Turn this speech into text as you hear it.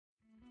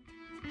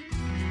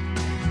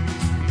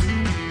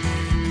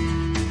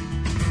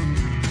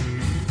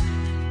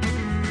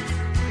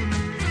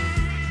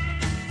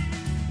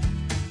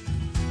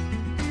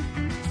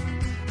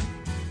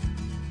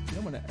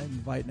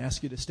invite and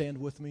ask you to stand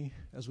with me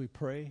as we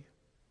pray.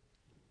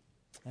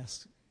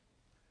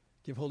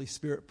 Give Holy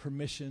Spirit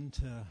permission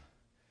to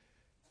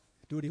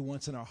do what he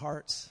wants in our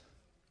hearts,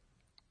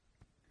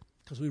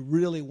 because we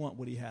really want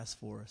what he has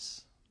for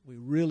us. We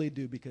really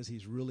do, because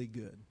he's really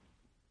good.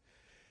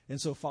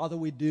 And so, Father,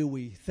 we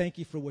thank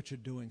you for what you're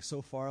doing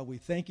so far. We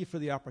thank you for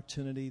the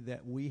opportunity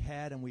that we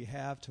had and we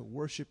have to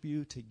worship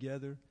you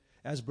together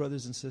as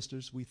brothers and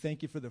sisters. We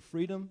thank you for the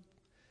freedom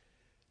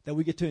that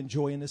we get to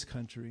enjoy in this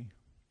country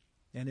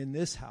and in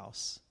this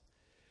house.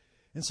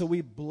 And so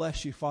we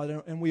bless you,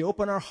 Father, and we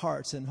open our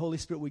hearts, and Holy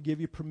Spirit, we give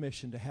you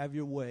permission to have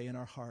your way in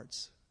our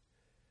hearts.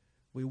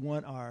 We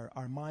want our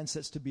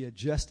mindsets to be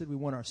adjusted. We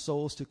want our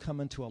souls to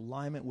come into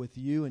alignment with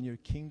you and your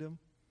kingdom.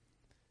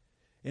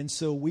 And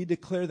so we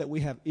declare that we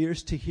have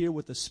ears to hear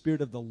what the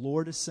Spirit of the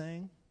Lord is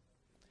saying,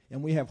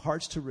 and we have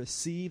hearts to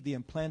receive the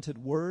implanted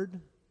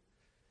word.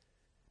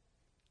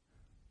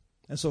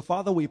 And so,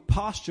 Father, we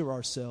posture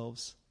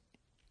ourselves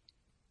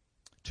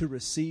to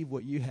receive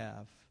what you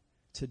have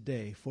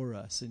today for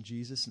us. In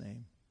Jesus'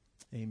 name,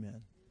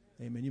 amen.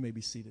 Amen. You may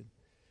be seated.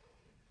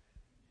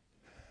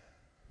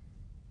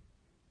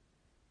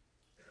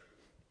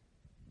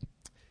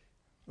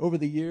 Over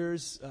the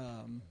years,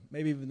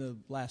 maybe even the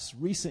last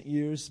recent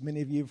years,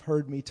 many of you have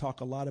heard me talk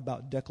a lot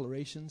about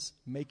declarations,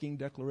 making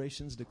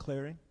declarations,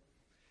 declaring.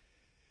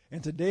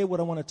 And today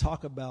what I want to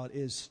talk about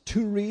is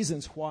 2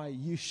 reasons why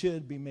you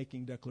should be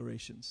making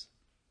declarations.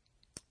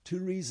 2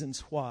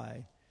 reasons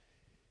why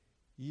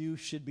you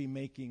should be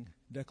making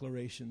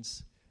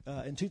declarations.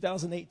 In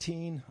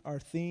 2018, our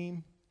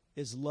theme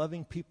is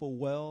loving people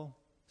well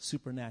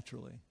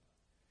supernaturally.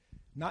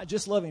 Not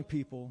just loving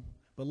people,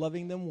 but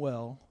loving them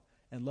well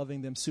and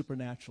loving them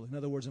supernaturally. In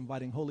other words,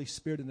 inviting Holy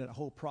Spirit into that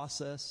whole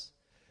process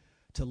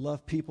to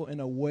love people in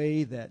a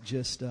way that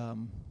just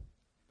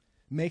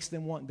makes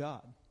them want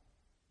God.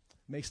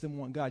 Makes them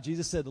want God.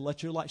 Jesus said to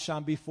let your light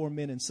shine before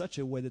men in such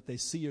a way that they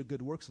see your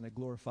good works and they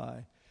glorify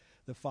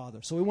the Father.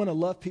 So we want to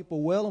love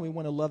people well, and we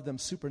want to love them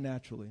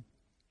supernaturally.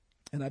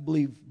 And I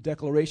believe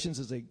declarations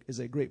is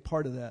a great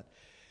part of that.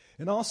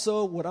 And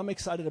also, what I'm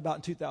excited about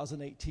in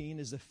 2018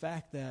 is the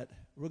fact that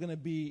we're going to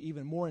be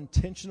even more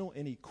intentional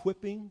in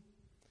equipping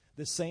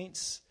the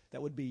saints,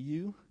 that would be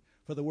you,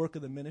 for the work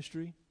of the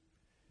ministry,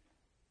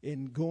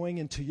 in going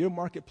into your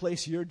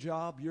marketplace, your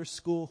job, your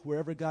school,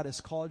 wherever God has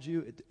called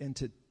you, and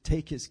to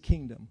take his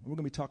kingdom. We're going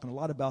to be talking a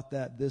lot about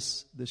that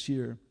this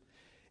year.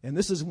 And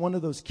this is one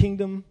of those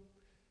kingdom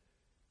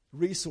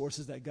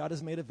resources that God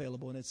has made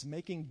available, and it's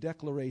making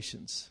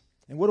declarations.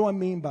 And what do I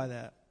mean by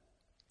that?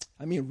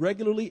 I mean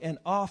regularly and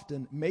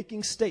often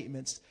making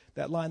statements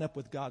that line up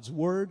with God's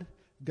word,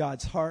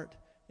 God's heart,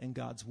 and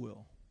God's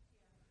will.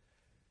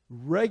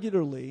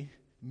 Regularly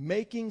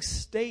making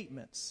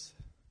statements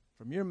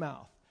from your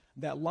mouth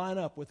that line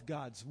up with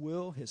God's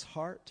will, his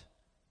heart,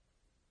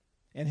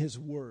 and his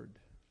word.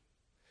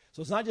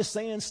 So it's not just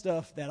saying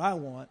stuff that I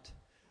want,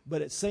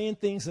 but it's saying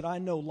things that I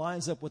know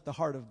lines up with the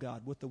heart of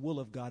God, with the will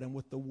of God, and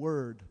with the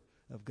word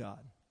of God.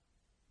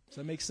 Does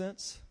that make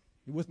sense?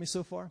 You with me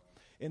so far?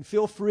 And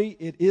feel free,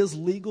 it is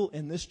legal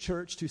in this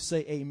church to say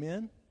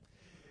amen.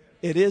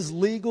 It is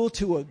legal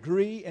to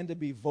agree and to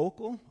be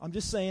vocal. I'm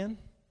just saying,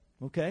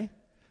 okay?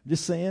 I'm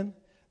just saying.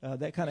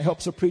 That kind of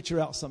helps a preacher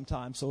out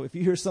sometimes. So if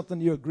you hear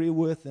something you agree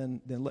with,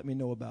 then let me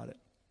know about it.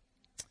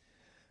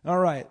 All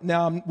right.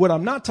 Now, what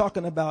I'm not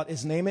talking about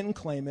is name it and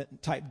claim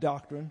it type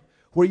doctrine,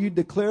 where you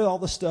declare all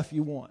the stuff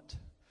you want.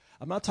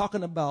 I'm not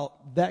talking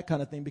about that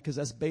kind of thing, because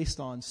that's based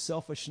on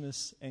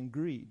selfishness and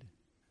greed.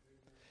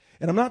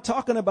 And I'm not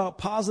talking about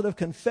positive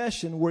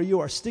confession, where you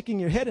are sticking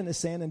your head in the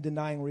sand and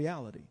denying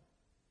reality.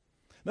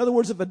 In other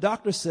words, if a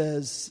doctor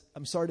says,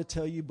 I'm sorry to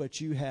tell you,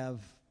 but you have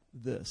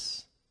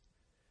this,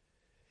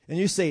 and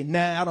you say,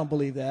 nah, I don't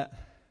believe that.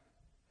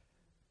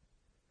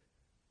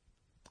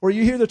 Or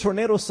you hear the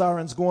tornado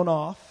sirens going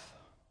off.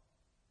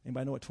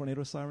 Anybody know what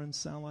tornado sirens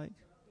sound like?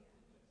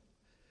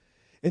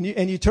 And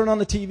you turn on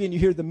the TV and you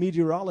hear the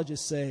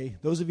meteorologist say,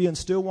 those of you in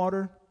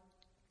Stillwater,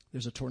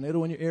 there's a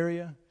tornado in your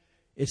area.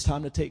 It's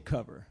time to take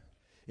cover.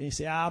 And you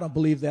say, I don't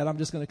believe that. I'm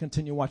just going to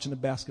continue watching the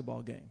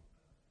basketball game.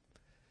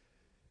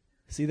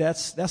 See,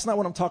 that's not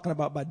what I'm talking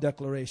about by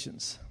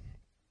declarations.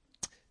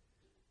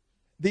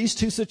 These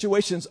 2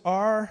 situations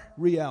are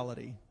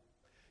reality.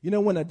 You know,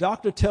 when a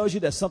doctor tells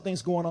you that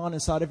something's going on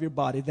inside of your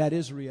body, that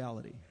is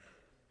reality.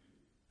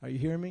 Are you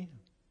hearing me?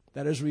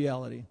 That is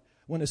reality.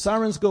 When the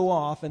sirens go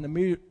off and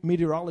the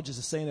meteorologist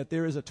is saying that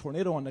there is a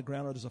tornado on the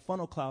ground or there's a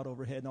funnel cloud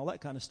overhead and all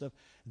that kind of stuff,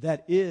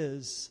 that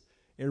is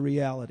a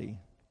reality.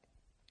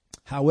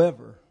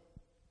 However,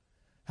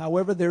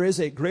 there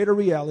is a greater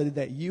reality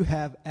that you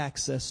have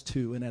access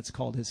to, and that's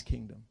called his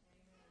kingdom.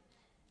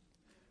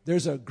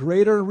 There's a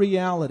greater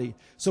reality.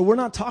 So we're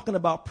not talking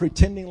about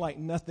pretending like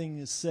nothing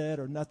is said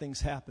or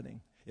nothing's happening.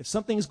 If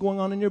something's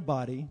going on in your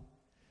body,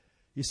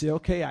 you say,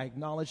 okay, I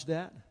acknowledge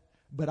that,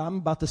 but I'm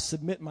about to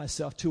submit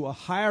myself to a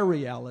higher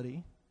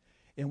reality,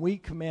 and we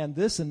command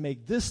this and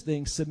make this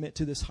thing submit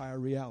to this higher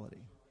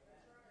reality.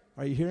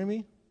 Are you hearing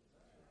me?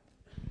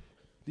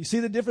 Do you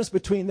see the difference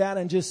between that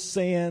and just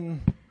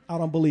saying, I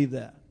don't believe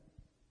that?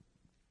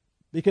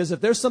 Because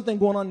if there's something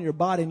going on in your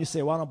body and you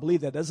say, well, I don't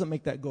believe that, doesn't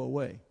make that go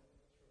away.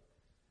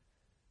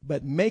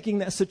 But making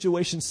that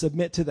situation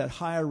submit to that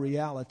higher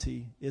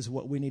reality is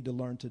what we need to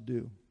learn to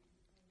do.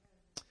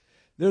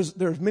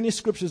 There's many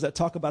scriptures that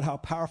talk about how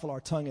powerful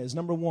our tongue is.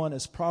 Number one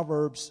is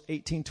Proverbs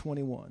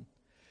 18:21.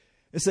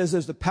 It says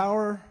there's the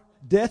power,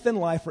 death and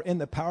life are in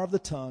the power of the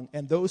tongue,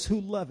 and those who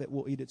love it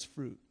will eat its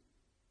fruit.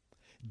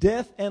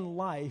 Death and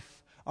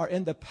life are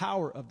in the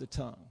power of the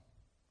tongue.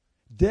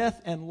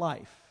 Death and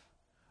life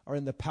are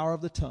in the power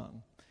of the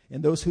tongue,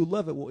 and those who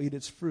love it will eat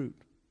its fruit.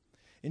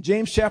 In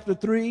James chapter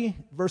 3,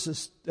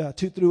 verses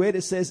 2 through 8,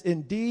 it says,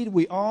 indeed,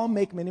 we all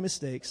make many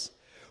mistakes,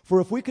 for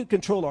if we could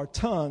control our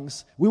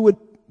tongues, we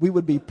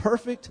would be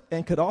perfect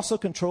and could also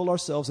control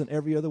ourselves in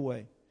every other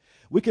way.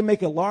 We can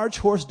make a large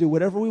horse do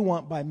whatever we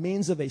want by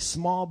means of a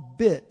small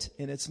bit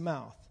in its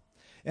mouth.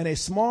 And a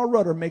small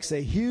rudder makes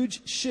a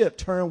huge ship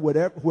turn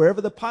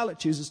wherever the pilot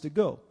chooses to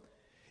go,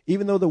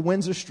 even though the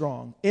winds are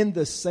strong. In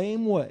the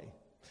same way.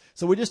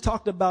 So we just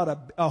talked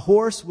about a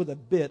horse with a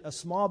bit. A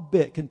small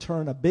bit can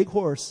turn a big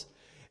horse,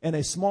 and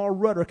a small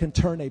rudder can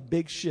turn a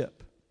big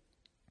ship.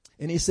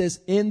 And he says,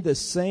 in the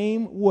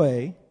same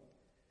way,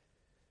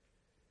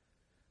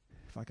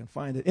 if I can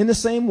find it, in the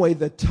same way,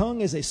 the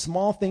tongue is a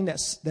small thing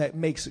that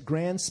makes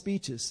grand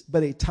speeches,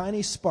 but a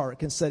tiny spark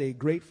can set a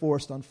great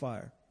forest on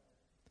fire.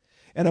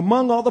 And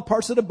among all the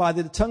parts of the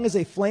body, the tongue is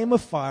a flame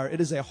of fire. It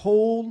is a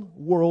whole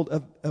world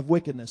of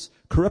wickedness,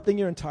 corrupting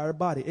your entire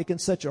body. It can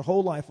set your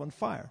whole life on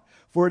fire,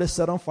 for it is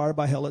set on fire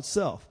by hell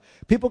itself.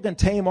 People can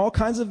tame all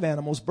kinds of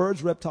animals,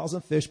 birds, reptiles,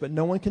 and fish, but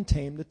no one can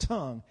tame the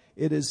tongue.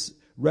 It is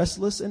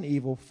restless and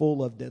evil,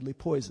 full of deadly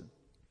poison.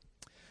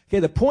 Okay,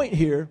 the point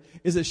here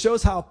is it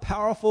shows how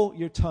powerful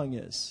your tongue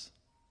is.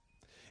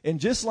 And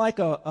just like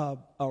a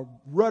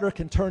rudder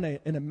can turn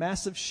in a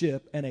massive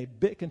ship, and a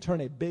bit can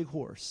turn a big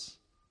horse.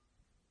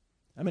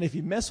 I mean, if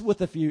you're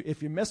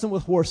messing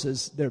with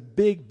horses, they're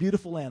big,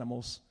 beautiful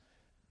animals.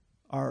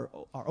 Our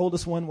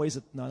oldest one weighs,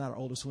 no, not our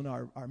oldest one,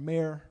 our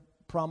mare,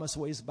 Promise,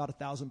 weighs about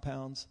 1,000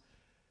 pounds.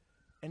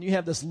 And you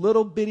have this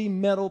little bitty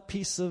metal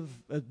piece of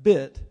a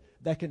bit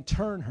that can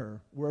turn her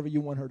wherever you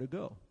want her to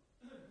go.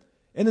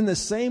 And in the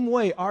same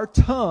way, our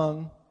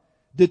tongue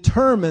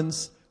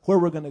determines where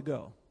we're going to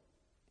go.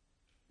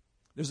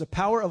 There's a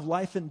power of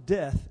life and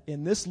death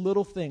in this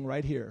little thing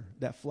right here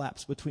that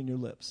flaps between your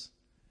lips.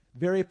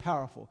 Very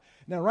powerful.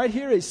 Now, right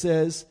here it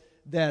says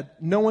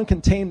that no one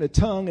can tame the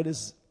tongue. It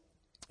is,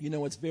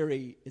 it's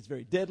very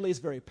deadly. It's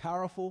very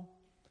powerful.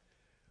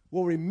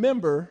 Well,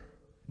 remember,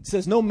 it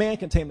says no man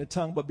can tame the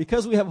tongue, but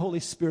because we have Holy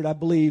Spirit, I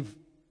believe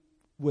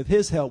with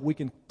His help, we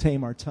can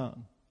tame our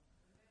tongue.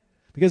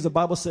 Because the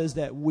Bible says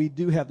that we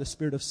do have the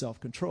spirit of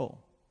self-control,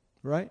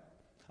 right?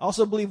 I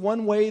also believe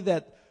one way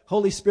that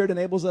Holy Spirit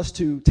enables us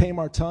to tame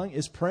our tongue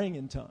is praying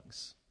in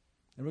tongues.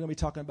 And we're going to be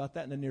talking about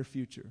that in the near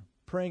future,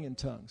 praying in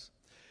tongues.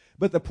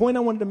 But the point I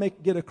wanted to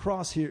get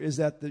across here is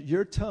that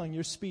your tongue,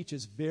 your speech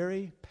is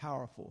very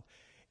powerful.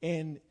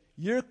 And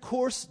the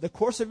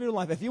course of your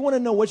life, if you want to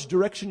know which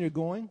direction you're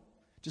going,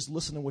 just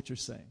listen to what you're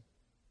saying.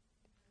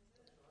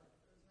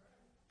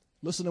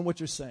 Listen to what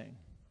you're saying.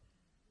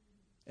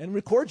 And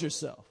record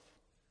yourself.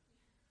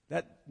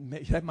 That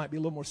might be a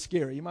little more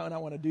scary. You might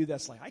not want to do that.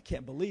 It's like, I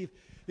can't believe.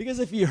 Because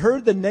if you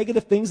heard the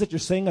negative things that you're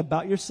saying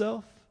about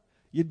yourself,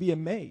 you'd be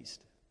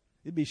amazed.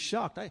 You'd be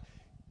shocked. I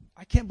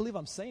can't believe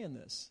I'm saying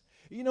this.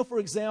 For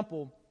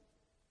example,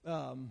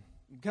 I'm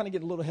kind of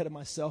getting a little ahead of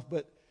myself,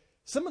 but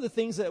some of the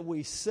things that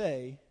we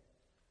say,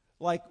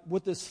 like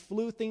with this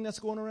flu thing that's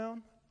going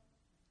around,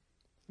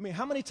 I mean,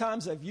 how many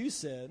times have you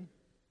said,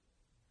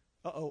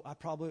 I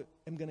probably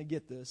am going to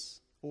get this,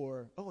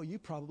 or, you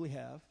probably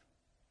have.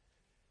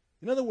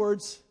 In other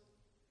words,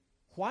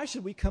 why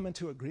should we come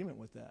into agreement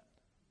with that?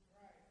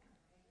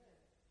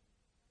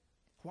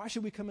 Why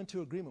should we come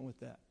into agreement with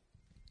that?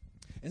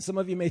 And some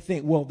of you may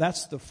think, well,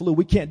 that's the flu.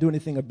 We can't do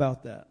anything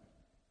about that.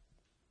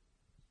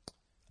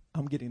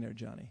 I'm getting there,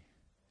 Johnny.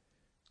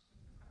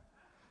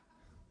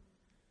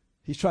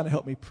 He's trying to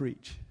help me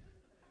preach.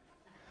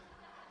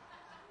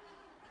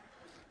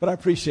 But I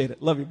appreciate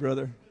it. Love you,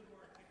 brother.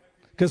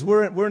 Because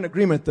we're in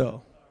agreement,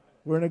 though.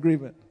 We're in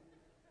agreement.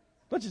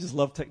 Don't you just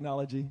love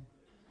technology?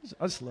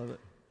 I just love it.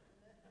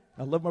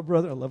 I love my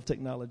brother. I love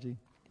technology.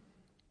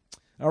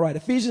 All right,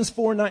 Ephesians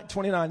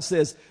 4:29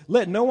 says,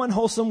 let no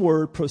unwholesome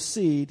word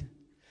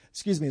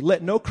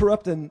let no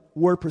corrupting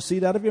word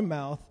proceed out of your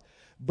mouth,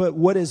 but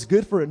what is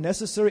good for a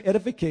necessary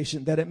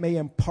edification, that it may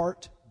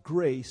impart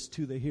grace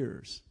to the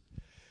hearers.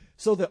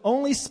 So the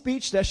only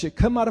speech that should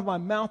come out of my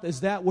mouth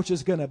is that which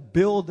is going to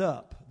build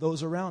up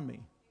those around me.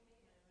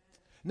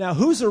 Now,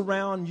 who's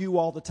around you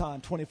all the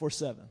time,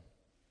 24/7?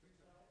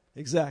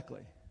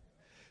 Exactly.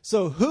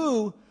 So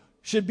who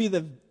should be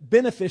the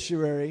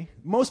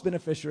most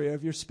beneficiary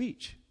of your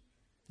speech?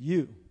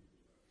 You.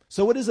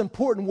 So it is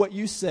important what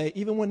you say,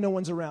 even when no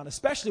one's around,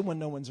 especially when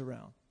no one's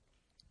around.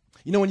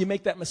 When you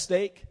make that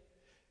mistake,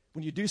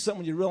 when you do something,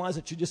 when you realize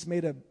that you just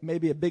made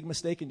maybe a big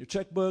mistake in your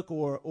checkbook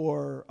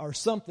or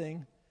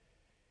something,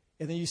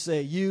 and then you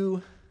say,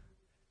 you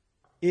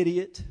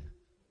idiot.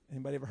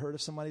 Anybody ever heard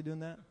of somebody doing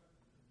that?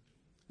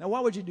 Now, why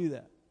would you do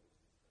that?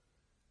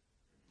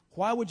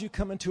 Why would you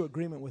come into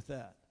agreement with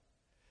that?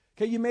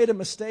 Okay, you made a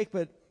mistake,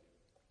 but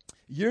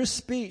your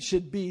speech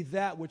should be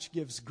that which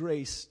gives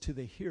grace to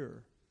the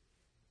hearer.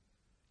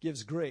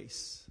 Gives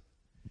grace.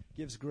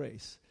 Gives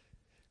grace.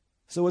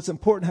 So it's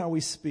important how we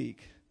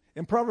speak.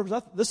 In Proverbs,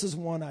 this is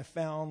one I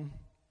found.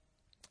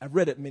 I've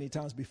read it many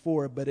times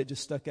before, but it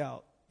just stuck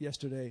out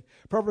yesterday.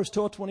 Proverbs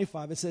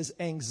 12:25, it says,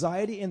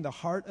 anxiety in the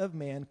heart of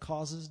man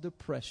causes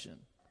depression,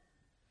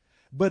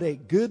 but a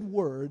good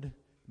word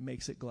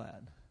makes it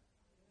glad.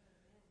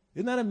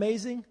 Isn't that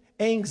amazing?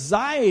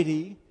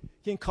 Anxiety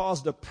can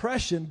cause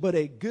depression, but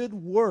a good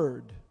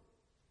word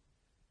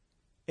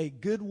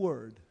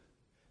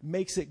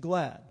makes it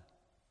glad.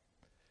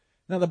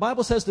 Now, the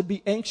Bible says to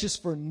be anxious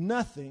for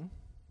nothing,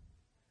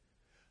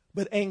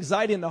 but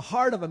anxiety in the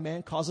heart of a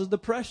man causes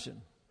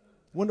depression.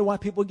 Wonder why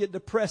people get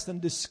depressed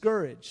and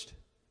discouraged.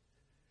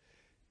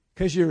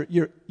 Because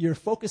you're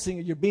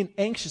focusing, you're being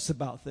anxious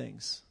about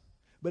things.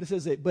 But it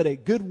says, but a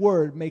good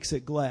word makes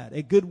it glad.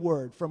 A good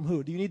word from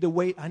who? Do you need to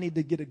wait? I need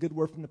to get a good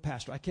word from the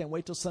pastor. I can't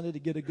wait till Sunday to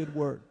get a good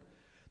word.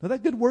 Now,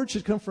 that good word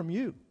should come from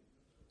you.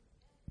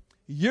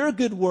 Your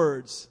good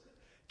words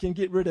can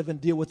get rid of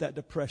and deal with that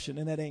depression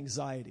and that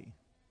anxiety.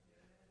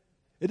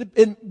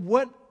 And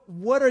what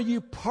are you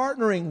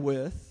partnering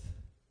with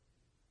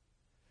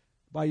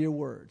by your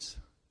words?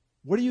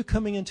 What are you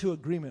coming into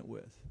agreement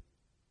with?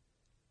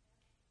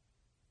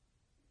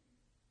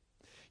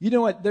 You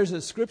know what? There's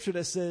a scripture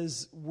that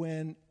says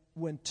when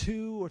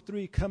 2 or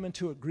 3 come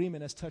into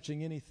agreement as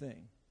touching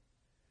anything,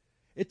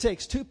 it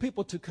takes 2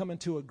 people to come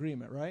into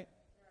agreement, right?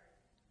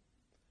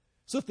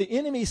 So if the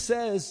enemy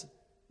says,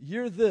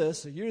 you're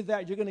this or you're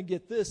that, you're going to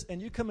get this,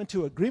 and you come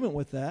into agreement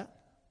with that,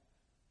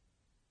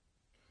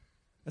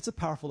 that's a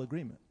powerful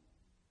agreement.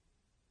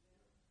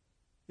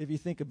 If you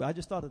think about it, I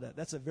just thought of that.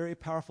 That's a very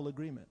powerful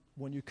agreement.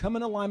 When you come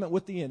in alignment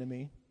with the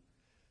enemy,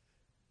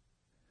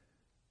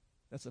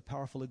 that's a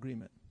powerful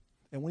agreement.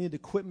 And we need to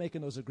quit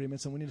making those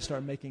agreements, and we need to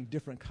start making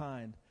different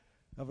kind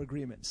of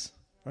agreements.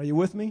 Are you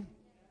with me?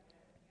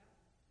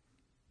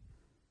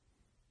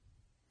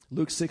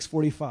 Luke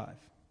 6:45.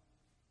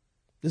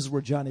 This is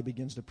where Johnny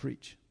begins to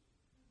preach.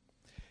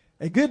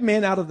 A good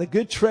man out of the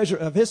good treasure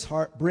of his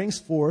heart brings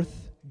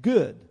forth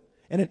good,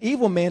 and an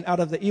evil man out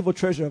of the evil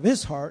treasure of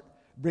his heart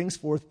brings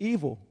forth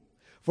evil.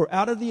 For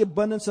out of the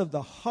abundance of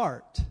the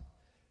heart,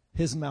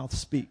 his mouth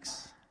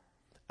speaks.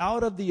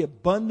 Out of the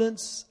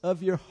abundance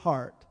of your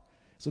heart,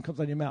 so it comes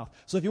out of your mouth.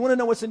 So if you want to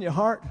know what's in your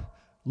heart,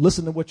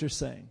 listen to what you're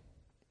saying.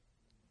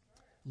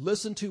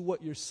 Listen to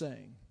what you're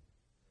saying.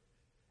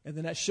 And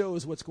then that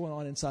shows what's going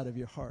on inside of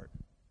your heart.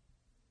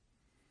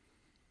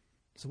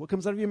 So what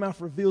comes out of your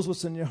mouth reveals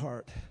what's in your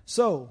heart.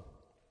 So,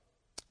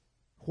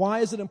 why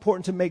is it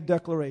important to make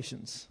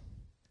declarations?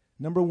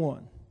 Number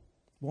 1,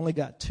 we only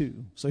got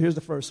 2. So here's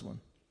the first one.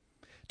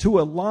 To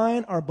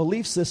align our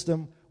belief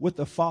system with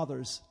the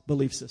Father's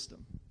belief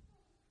system.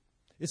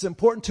 It's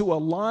important to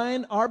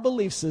align our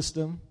belief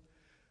system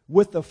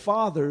with the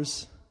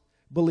Father's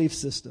belief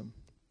system.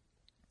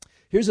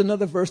 Here's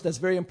another verse that's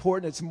very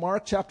important. It's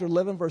Mark chapter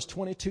 11, verse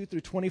 22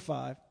 through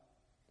 25.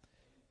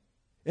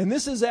 And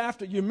this is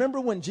after, you remember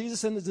when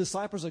Jesus and his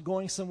disciples are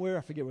going somewhere?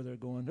 I forget where they're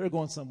going. They're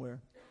going somewhere.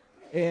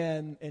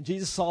 And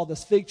Jesus saw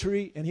this fig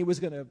tree, and he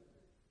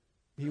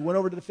went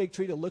over to the fig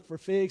tree to look for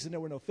figs, and there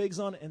were no figs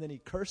on it. And then he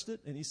cursed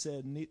it, and he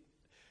said,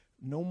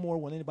 no more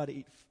will anybody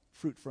eat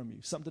fruit from you.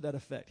 Something to that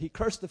effect. He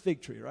cursed the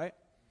fig tree, right?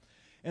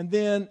 And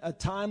then a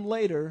time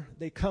later,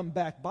 they come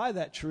back by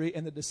that tree,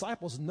 and the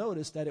disciples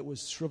noticed that it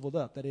was shriveled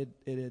up, that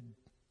it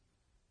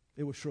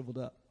was shriveled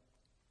up.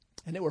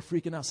 And they were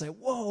freaking out, saying,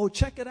 whoa,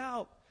 check it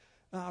out.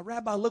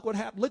 Rabbi, look what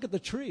happened. Look at the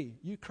tree.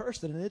 You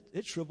cursed it, and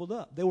it shriveled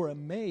up. They were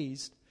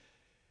amazed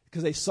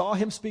because they saw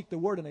him speak the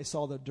word, and they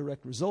saw the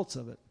direct results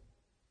of it.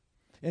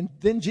 And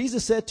then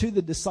Jesus said to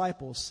the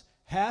disciples,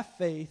 have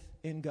faith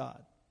in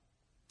God.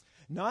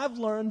 Now, I've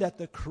learned that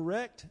the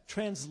correct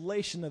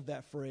translation of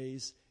that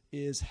phrase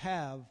is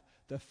have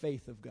the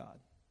faith of God.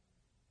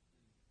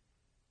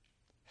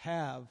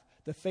 Have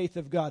the faith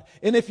of God.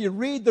 And if you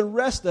read the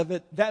rest of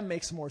it, that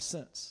makes more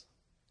sense.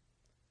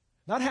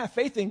 Not have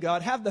faith in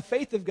God, have the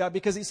faith of God,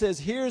 because he says,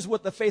 here's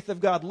what the faith of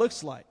God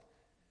looks like.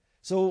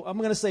 So I'm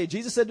going to say,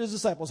 Jesus said to his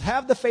disciples,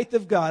 have the faith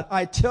of God.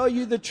 I tell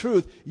you the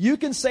truth. You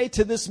can say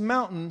to this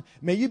mountain,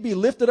 may you be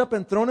lifted up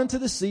and thrown into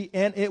the sea,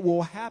 and it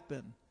will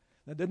happen.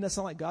 Now, doesn't that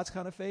sound like God's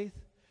kind of faith?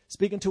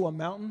 Speaking to a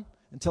mountain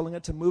and telling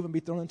it to move and be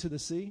thrown into the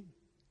sea?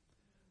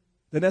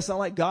 Doesn't that sound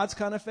like God's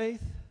kind of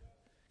faith?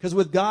 Because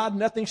with God,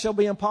 nothing shall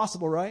be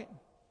impossible, right?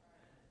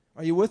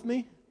 Are you with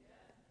me?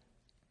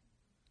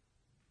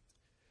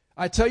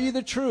 I tell you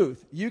the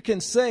truth. You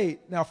can say,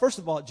 now, first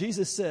of all,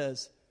 Jesus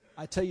says,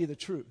 I tell you the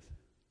truth.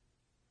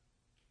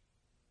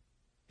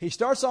 He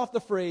starts off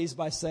the phrase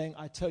by saying,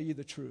 I tell you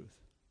the truth.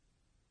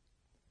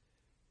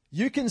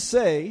 You can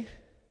say,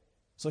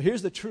 so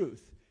here's the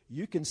truth.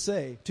 You can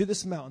say to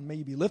this mountain, may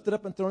you be lifted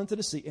up and thrown into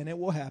the sea, and it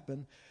will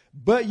happen.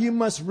 But you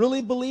must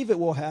really believe it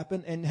will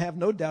happen and have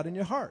no doubt in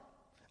your heart.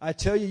 I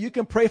tell you, you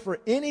can pray for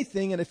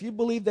anything, and if you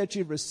believe that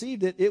you've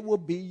received it, it will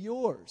be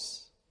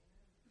yours.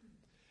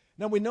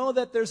 Now, we know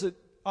that there's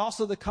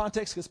also the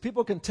context, because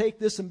people can take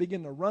this and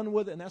begin to run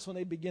with it, and that's when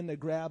they begin to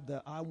grab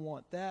the, I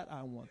want that,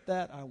 I want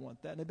that, I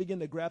want that. And they begin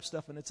to grab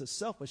stuff, and it's a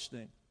selfish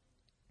thing.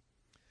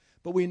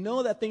 But we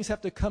know that things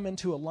have to come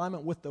into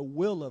alignment with the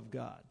will of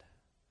God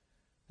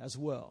as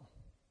well.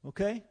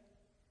 Okay?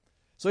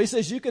 So he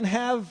says you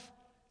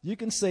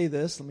can say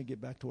this. Let me get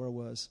back to where I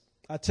was.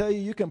 I tell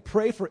you can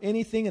pray for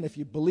anything, and if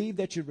you believe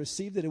that you've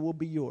received it, it will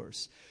be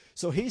yours.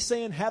 So he's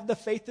saying have the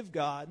faith of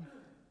God.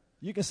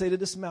 You can say to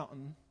this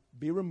mountain,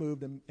 be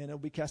removed, and it will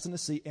be cast in the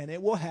sea, and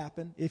it will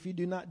happen if you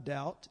do not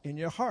doubt in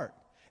your heart.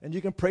 And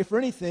you can pray for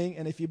anything,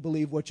 and if you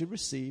believe what you've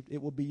received,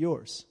 it will be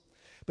yours.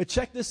 But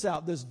check this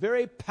out. This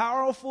very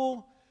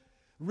powerful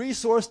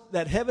resource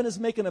that heaven is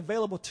making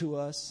available to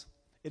us,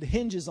 it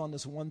hinges on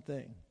this one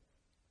thing.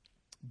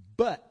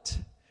 But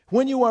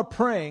when you are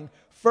praying,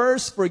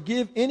 first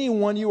forgive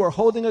anyone you are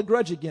holding a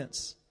grudge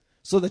against,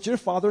 so that your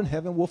Father in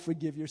heaven will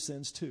forgive your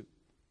sins too.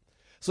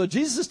 So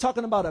Jesus is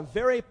talking about a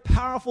very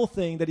powerful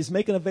thing that he's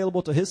making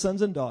available to his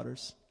sons and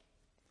daughters.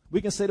 We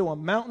can say to a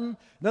mountain,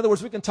 in other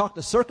words, we can talk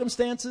to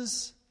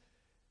circumstances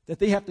that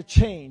they have to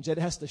change, that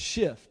it has to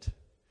shift.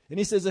 And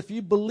he says, if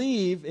you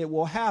believe, it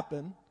will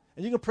happen.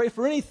 And you can pray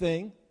for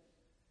anything,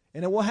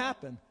 and it will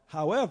happen.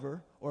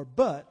 However,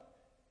 but,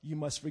 you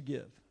must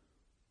forgive.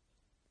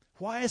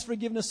 Why is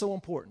forgiveness so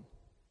important?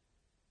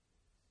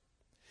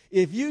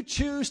 If you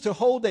choose to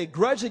hold a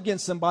grudge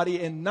against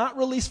somebody and not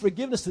release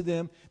forgiveness to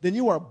them, then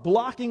you are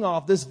blocking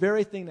off this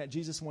very thing that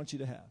Jesus wants you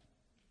to have.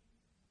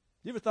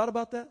 You ever thought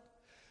about that?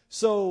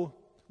 So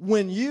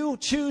when you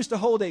choose to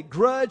hold a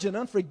grudge and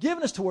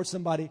unforgiveness towards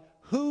somebody,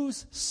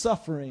 who's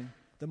suffering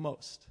the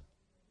most?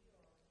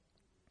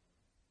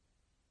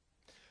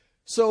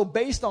 So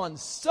based on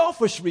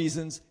selfish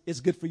reasons, it's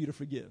good for you to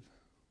forgive.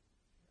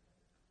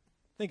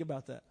 Think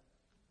about that.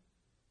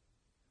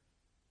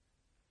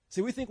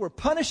 See, we think we're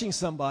punishing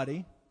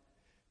somebody,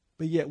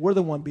 but yet we're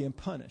the one being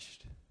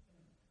punished.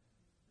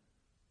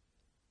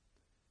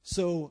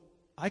 So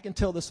I can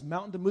tell this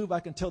mountain to move,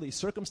 I can tell these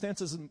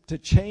circumstances to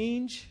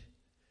change,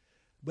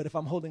 but if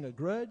I'm holding a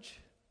grudge,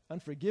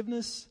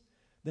 unforgiveness,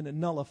 then it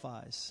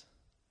nullifies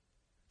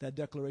that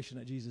declaration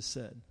that Jesus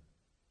said.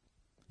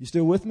 You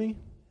still with me?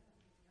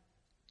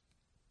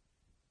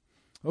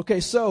 Okay,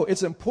 so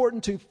it's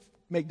important to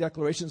make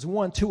declarations.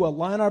 One, to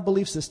align our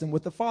belief system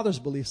with the Father's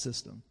belief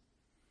system.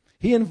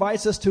 He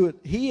invites us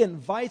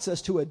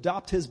to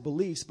adopt his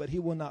beliefs, but he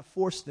will not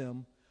force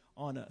them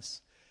on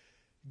us.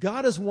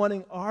 God is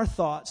wanting our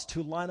thoughts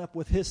to line up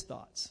with his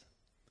thoughts.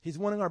 He's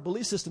wanting our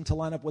belief system to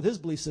line up with his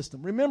belief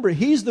system. Remember,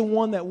 he's the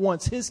one that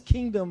wants his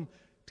kingdom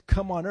to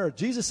come on earth.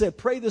 Jesus said,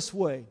 pray this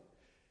way,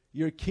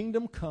 your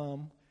kingdom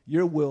come,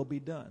 your will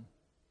be done.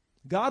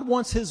 God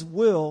wants his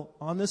will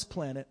on this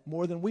planet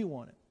more than we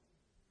want it.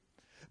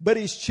 But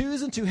he's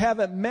choosing to have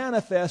it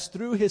manifest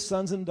through his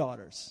sons and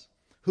daughters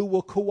who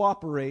will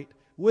cooperate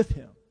with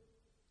him.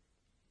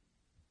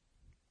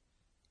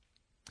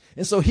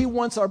 And so he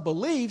wants our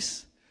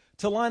beliefs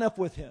to line up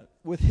with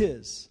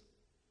his.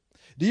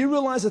 Do you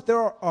realize that there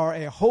are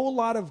a whole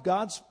lot of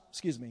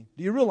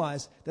do you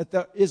realize that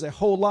there is a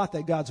whole lot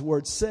that God's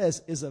word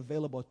says is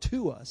available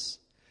to us,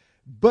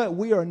 but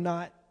we are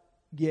not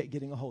yet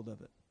getting a hold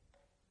of it?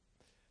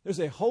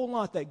 There's a whole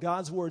lot that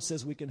God's word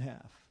says we can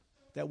have,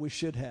 that we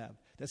should have,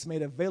 that's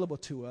made available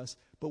to us,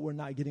 but we're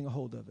not getting a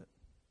hold of it.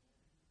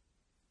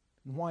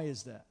 And why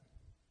is that?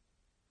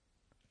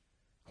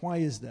 Why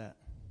is that?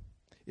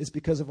 It's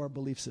because of our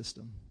belief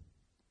system.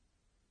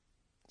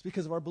 It's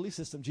because of our belief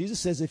system. Jesus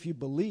says if you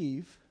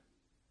believe,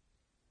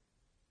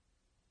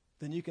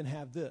 then you can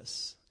have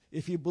this.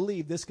 If you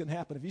believe, this can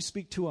happen. If you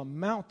speak to a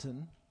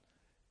mountain,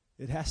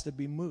 it has to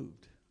be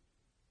moved.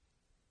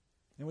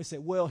 And we say,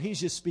 well, he's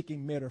just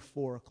speaking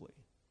metaphorically.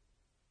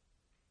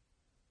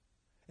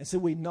 And so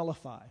we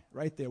nullify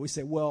right there. We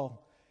say,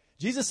 well,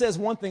 Jesus says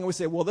one thing, and we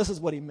say, well, this is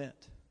what he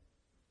meant.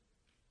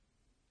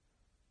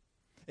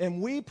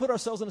 And we put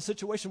ourselves in a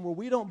situation where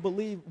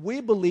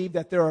we believe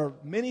that there are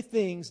many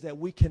things that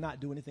we cannot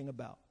do anything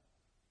about.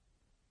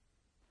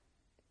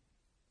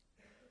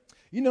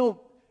 You know,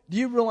 do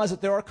you realize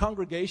that there are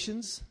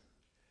congregations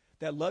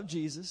that love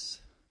Jesus,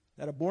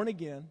 that are born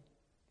again,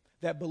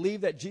 that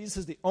believe that Jesus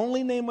is the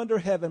only name under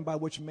heaven by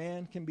which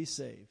man can be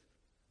saved?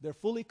 They're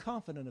fully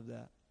confident of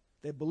that.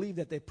 They believe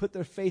that they put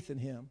their faith in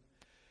him.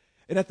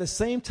 And at the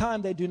same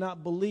time, they do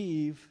not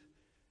believe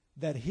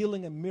that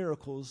healing and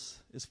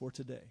miracles is for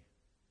today.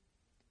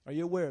 Are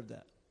you aware of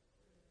that?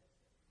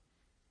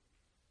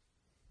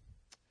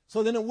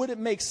 So then would it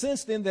make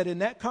sense then that in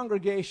that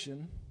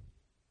congregation,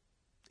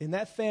 in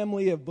that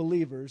family of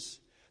believers,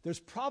 there's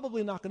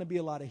probably not going to be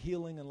a lot of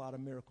healing and a lot of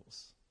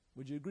miracles?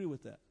 Would you agree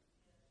with that?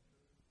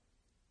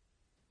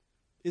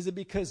 Is it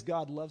because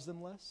God loves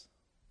them less?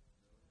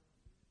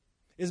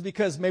 Is it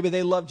because maybe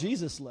they love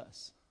Jesus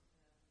less?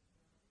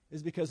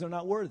 Is it because they're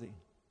not worthy?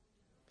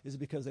 Is it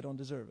because they don't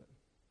deserve it?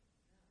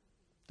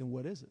 Then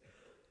what is it?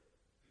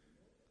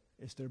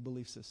 It's their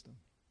belief system.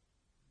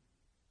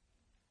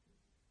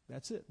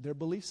 That's it, their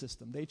belief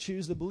system. They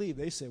choose to believe.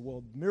 They say,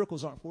 well,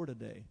 miracles aren't for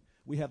today.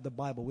 We have the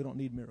Bible. We don't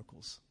need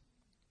miracles.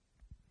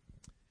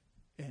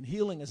 And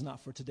healing is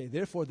not for today.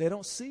 Therefore, they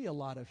don't see a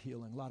lot of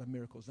healing, a lot of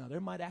miracles. Now, there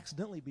might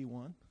accidentally be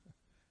one.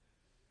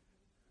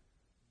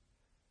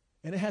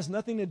 And it has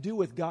nothing to do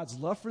with God's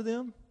love for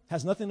them,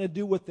 has nothing to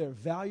do with their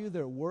value,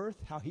 their worth,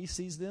 how he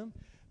sees them,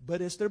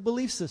 but it's their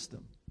belief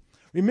system.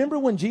 Remember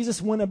when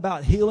Jesus went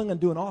about healing and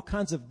doing all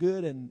kinds of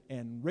good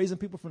and raising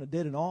people from the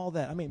dead and all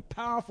that? I mean,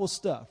 powerful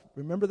stuff.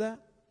 Remember that?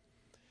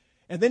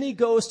 And then he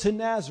goes to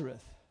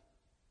Nazareth,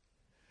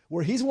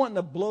 where he's wanting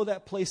to blow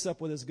that place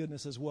up with his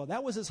goodness as well.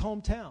 That was his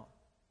hometown.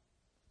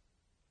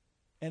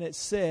 And it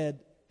said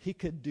he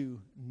could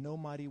do no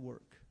mighty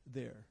work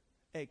there,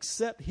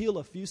 except heal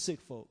a few sick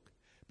folk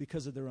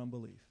because of their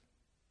unbelief.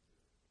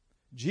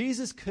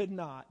 Jesus could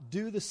not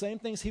do the same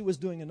things he was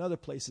doing in other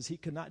places. He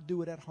could not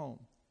do it at home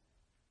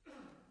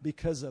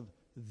because of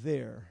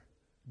their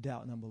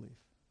doubt and unbelief.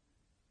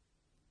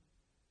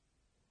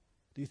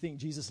 Do you think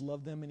Jesus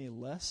loved them any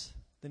less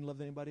than he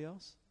loved anybody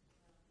else?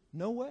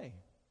 No way.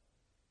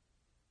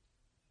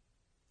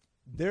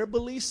 Their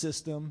belief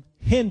system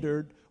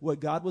hindered what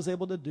God was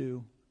able to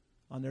do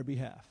on their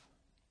behalf.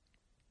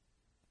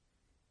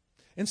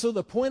 And so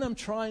the point I'm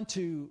trying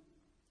to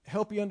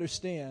help you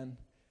understand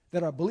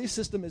that our belief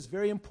system is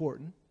very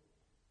important.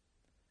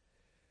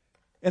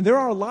 And there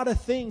are a lot of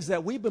things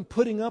that we've been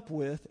putting up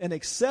with and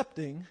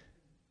accepting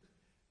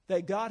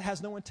that God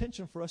has no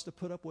intention for us to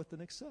put up with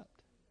and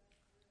accept.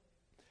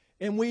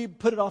 And we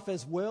put it off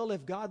as, well,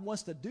 if God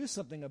wants to do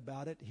something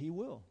about it, he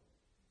will.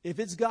 If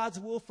it's God's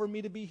will for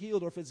me to be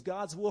healed, or if it's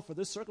God's will for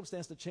this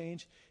circumstance to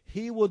change,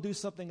 he will do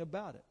something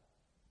about it.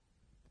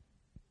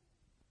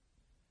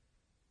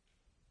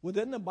 Well,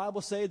 doesn't the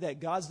Bible say that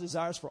God's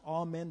desires for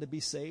all men to be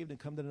saved and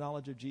come to the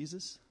knowledge of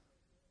Jesus?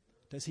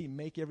 Does he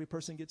make every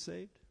person get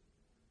saved?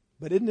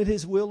 But isn't it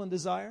his will and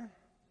desire?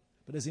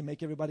 But does he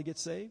make everybody get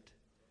saved?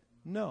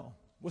 No.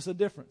 What's the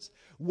difference?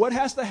 What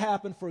has to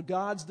happen for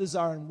God's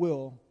desire and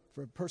will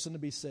for a person to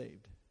be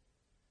saved?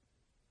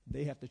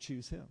 They have to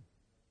choose him.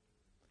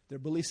 Their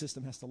belief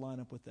system has to line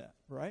up with that,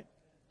 right?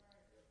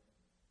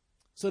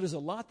 So there's a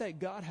lot that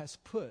God has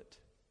put.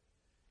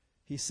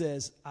 He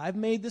says, I've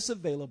made this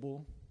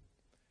available,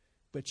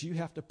 but you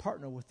have to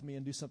partner with me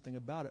and do something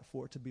about it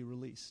for it to be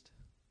released.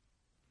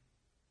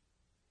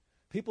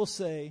 People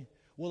say,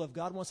 well, if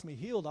God wants me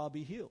healed, I'll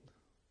be healed.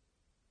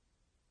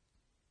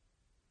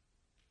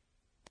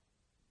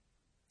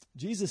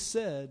 Jesus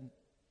said,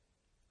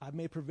 I've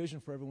made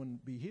provision for everyone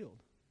to be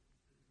healed.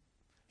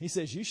 He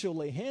says, you shall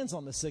lay hands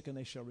on the sick and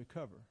they shall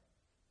recover.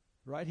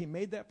 Right? He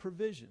made that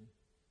provision.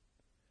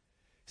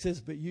 He says,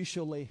 but you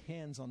shall lay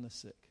hands on the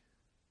sick.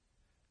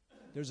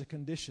 There's a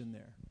condition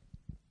there.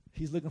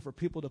 He's looking for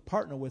people to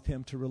partner with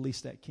him to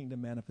release that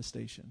kingdom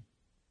manifestation.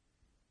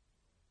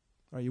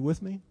 Are you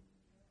with me?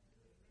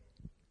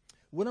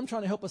 What I'm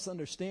trying to help us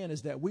understand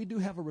is that we do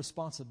have a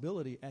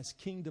responsibility as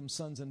kingdom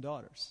sons and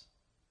daughters.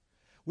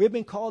 We have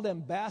been called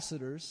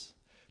ambassadors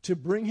to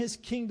bring his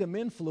kingdom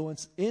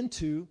influence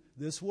into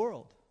this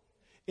world,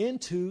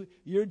 into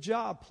your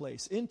job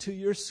place, into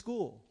your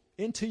school,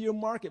 into your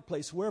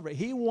marketplace, wherever.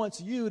 He wants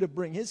you to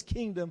bring his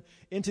kingdom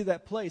into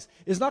that place.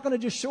 It's not going to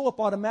just show up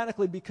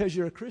automatically because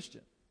you're a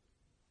Christian.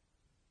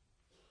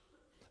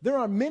 There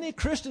are many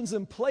Christians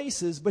in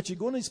places, but you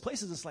go in these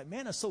places, it's like,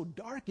 man, it's so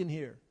dark in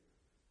here.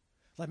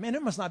 It's like, man,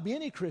 there must not be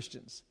any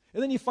Christians.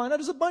 And then you find out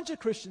there's a bunch of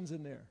Christians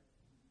in there.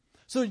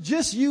 So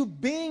just you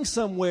being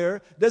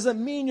somewhere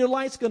doesn't mean your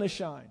light's going to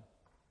shine.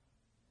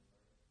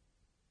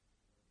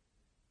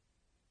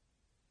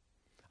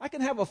 I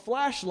can have a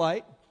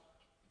flashlight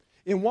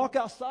and walk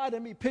outside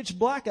and be pitch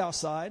black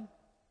outside,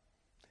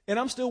 and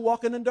I'm still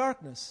walking in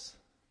darkness.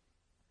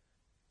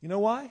 You know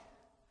why?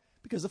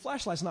 Because the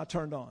flashlight's not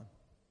turned on.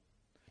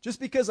 Just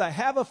because I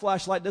have a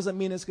flashlight doesn't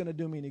mean it's going to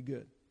do me any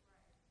good.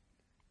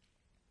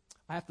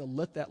 I have to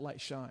let that light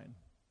shine,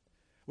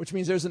 which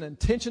means there's an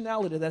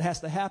intentionality that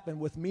has to happen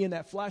with me and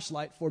that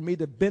flashlight for me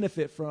to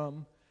benefit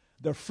from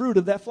the fruit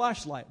of that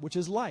flashlight, which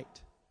is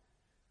light.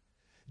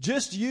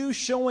 Just you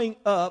showing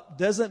up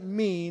doesn't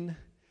mean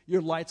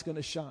your light's going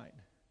to shine.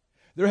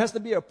 There has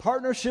to be a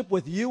partnership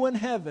with you in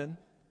heaven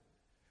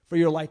for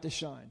your light to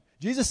shine.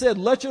 Jesus said,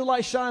 let your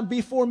light shine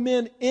before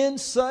men in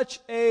such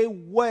a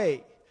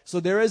way. So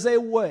there is a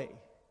way.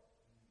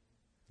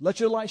 Let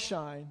your light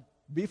shine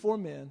before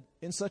men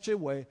in such a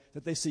way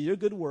that they see your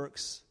good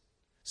works,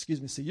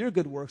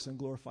 and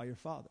glorify your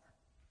Father.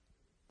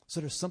 So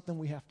there's something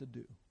we have to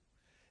do.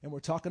 And we're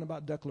talking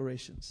about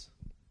declarations.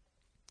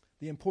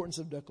 The importance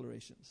of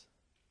declarations.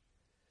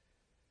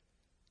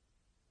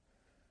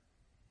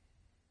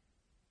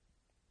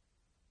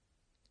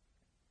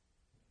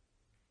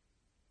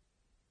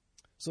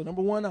 So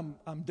number one,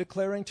 I'm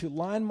declaring to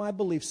line my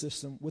belief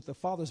system with the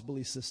Father's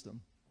belief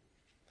system.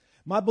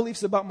 My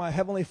beliefs about my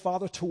Heavenly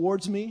Father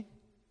towards me.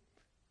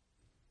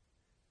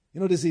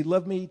 Does he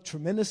love me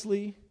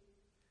tremendously?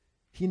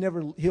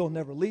 He'll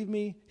never leave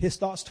me. His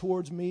thoughts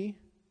towards me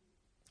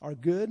are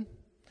good.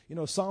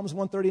 Psalms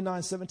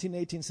 139, 17,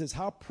 18 says,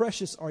 how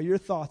precious are your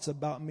thoughts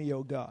about me,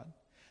 O God.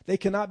 They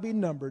cannot be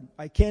numbered.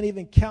 I can't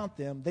even count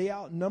them. They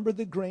outnumber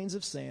the grains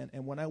of sand.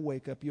 And when I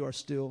wake up, you are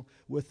still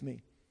with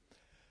me.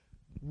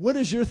 What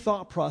is your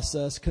thought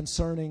process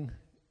concerning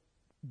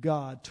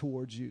God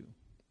towards you?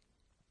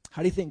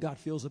 How do you think God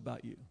feels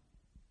about you?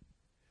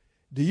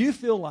 Do you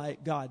feel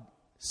like God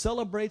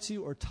celebrates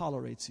you or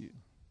tolerates you?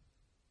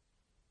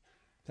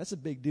 That's a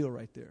big deal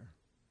right there.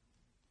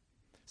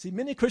 See,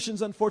 many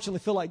Christians unfortunately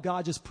feel like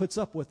God just puts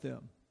up with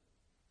them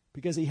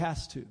because he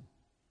has to.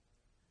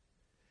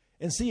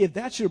 And see, if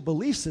that's your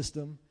belief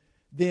system,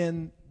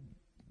 then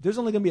there's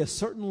only going to be a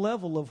certain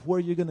level of where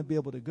you're going to be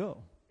able to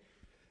go.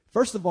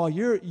 First of all,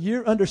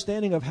 your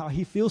understanding of how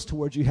he feels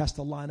towards you has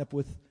to line up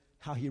with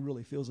how he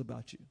really feels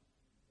about you.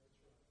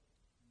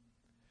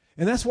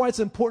 And that's why it's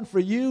important for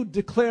you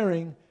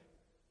declaring,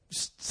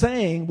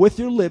 saying with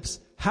your lips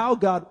how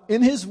God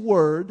in his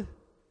word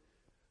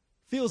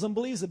feels and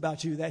believes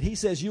about you, that he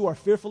says you are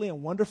fearfully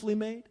and wonderfully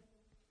made.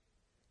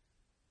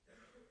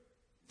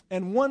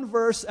 And one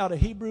verse out of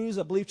Hebrews,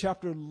 I believe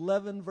chapter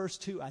 11, verse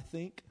 2, I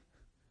think.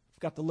 I've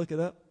got to look it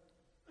up.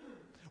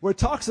 Where it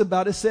talks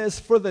about, it says,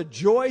 for the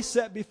joy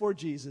set before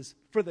Jesus,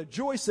 for the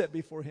joy set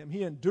before him,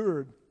 he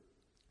endured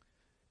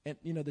and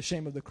the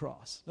shame of the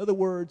cross. In other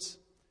words,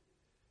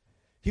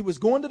 he was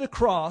going to the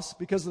cross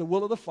because of the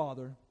will of the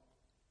Father,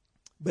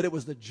 but it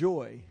was the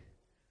joy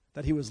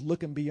that he was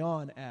looking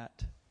beyond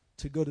at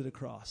to go to the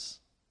cross.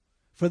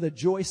 For the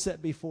joy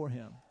set before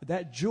him.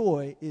 That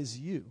joy is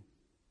you.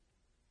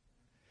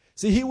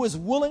 See, he was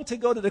willing to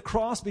go to the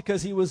cross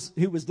because he was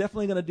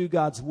definitely going to do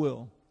God's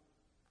will.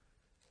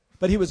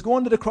 But he was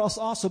going to the cross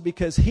also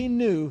because he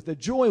knew the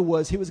joy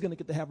was he was going to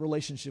get to have a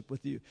relationship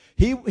with you.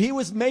 He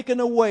was making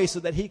a way so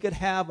that he could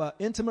have an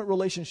intimate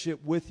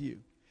relationship with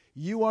you.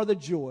 You are the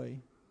joy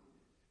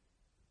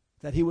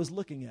that he was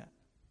looking at.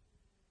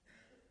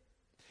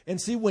 And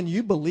see, when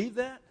you believe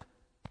that,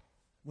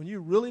 when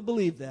you really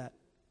believe that,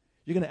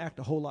 you're going to act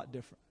a whole lot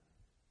different.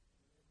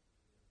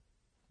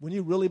 When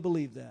you really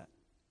believe that.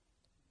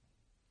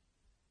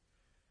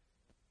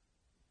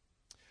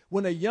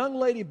 When a young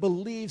lady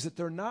believes that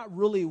they're not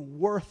really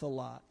worth a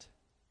lot,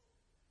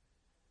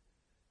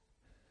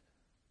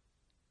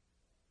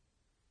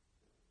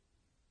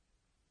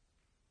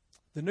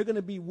 then they're going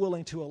to be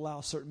willing to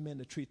allow certain men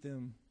to treat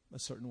them a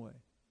certain way.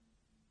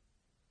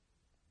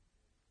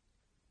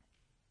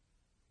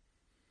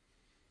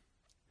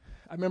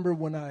 I remember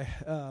when I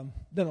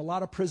done a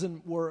lot of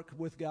prison work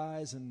with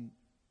guys, and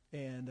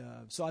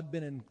so I've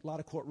been in a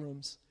lot of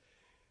courtrooms.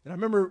 And I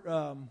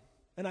remember,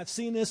 and I've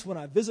seen this when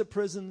I visit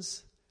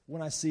prisons,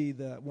 when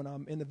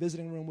I'm in the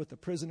visiting room with the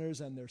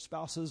prisoners and their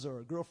spouses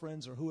or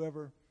girlfriends or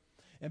whoever,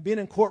 and being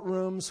in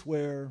courtrooms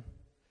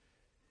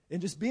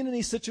and just being in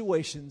these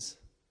situations,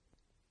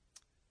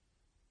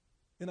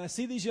 and I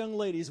see these young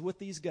ladies with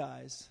these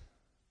guys,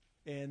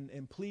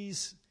 and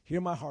please hear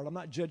my heart. I'm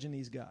not judging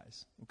these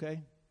guys,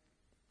 okay?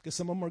 Because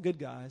some of them are good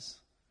guys,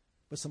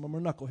 but some of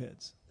them are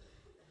knuckleheads.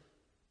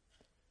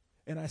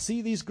 And I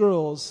see these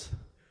girls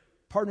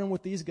partnering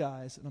with these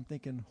guys, and I'm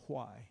thinking,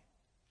 why?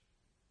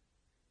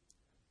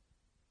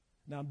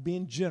 Now, I'm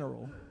being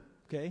general,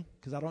 okay,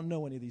 because I don't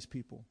know any of these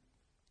people.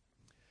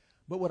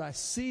 But what I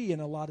see in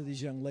a lot of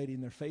these young ladies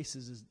in their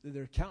faces is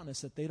their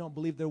countenance that they don't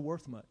believe they're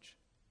worth much.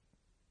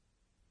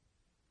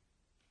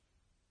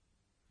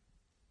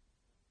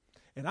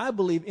 And I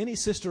believe any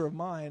sister of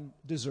mine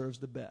deserves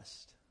the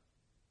best.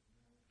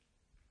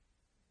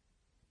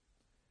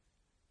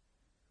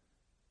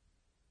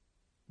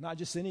 Not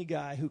just any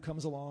guy who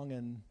comes along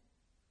and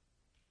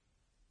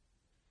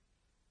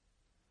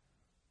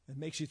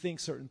makes you think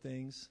certain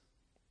things.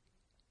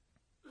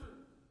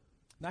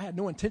 And I had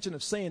no intention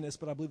of saying this,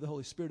 but I believe the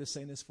Holy Spirit is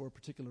saying this for a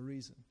particular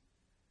reason.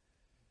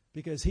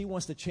 Because he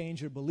wants to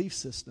change your belief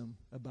system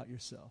about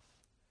yourself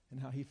and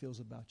how he feels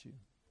about you.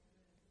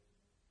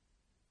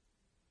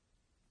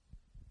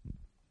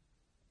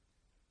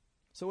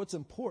 So it's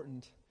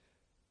important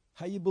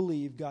how you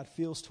believe God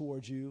feels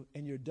towards you,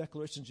 and your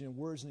declarations and your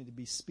words need to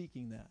be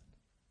speaking that.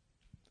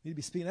 You need to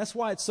be speaking. That's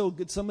why it's so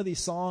good. Some of these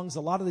songs,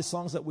 a lot of these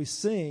songs that we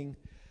sing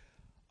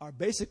are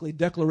basically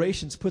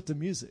declarations put to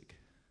music.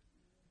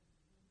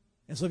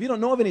 And so if you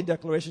don't know of any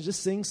declarations,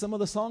 just sing some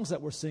of the songs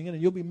that we're singing,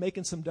 and you'll be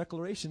making some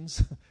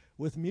declarations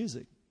with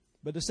music.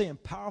 But they're saying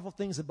powerful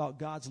things about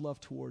God's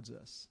love towards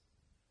us.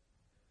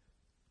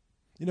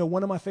 You know,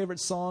 one of my favorite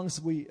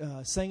songs, we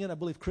sang it, I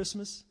believe,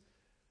 Christmas.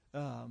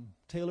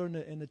 Taylor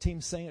and the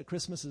team sang at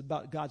Christmas, is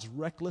about God's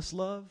reckless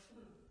love.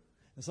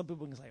 And some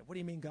people can say, what do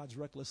you mean God's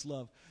reckless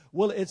love?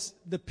 Well, it's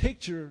the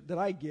picture that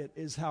I get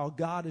is how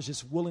God is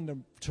just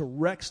willing to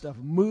wreck stuff,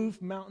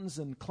 move mountains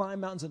and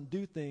climb mountains and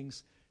do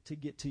things to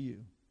get to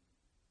you.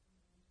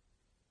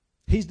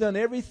 He's done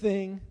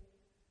everything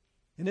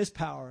in his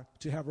power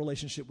to have a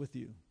relationship with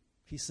you.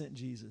 He sent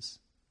Jesus.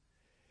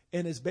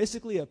 And it's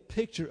basically a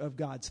picture of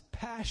God's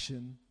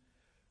passion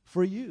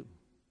for you.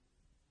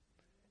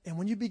 And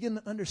when you begin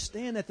to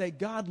understand that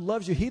God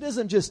loves you, he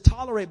doesn't just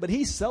tolerate, but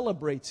he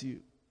celebrates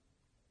you.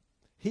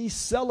 He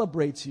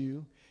celebrates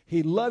you.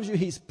 He loves you.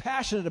 He's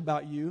passionate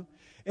about you.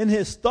 And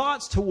his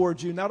thoughts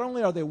towards you, not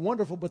only are they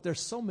wonderful, but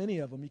there's so many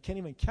of them. You can't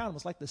even count them.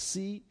 It's like the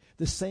sea,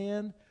 the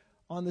sand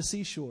on the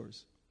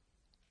seashores.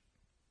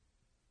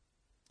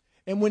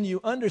 And when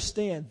you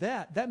understand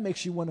that, that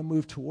makes you want to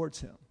move towards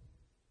him.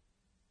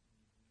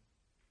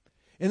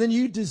 And then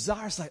you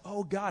desire, it's like,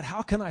 oh God,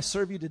 how can I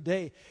serve you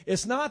today?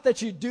 It's not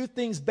that you do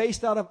things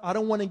based out of, I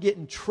don't want to get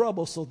in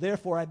trouble, so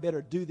therefore I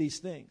better do these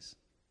things.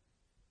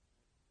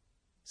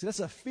 See,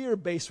 that's a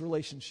fear-based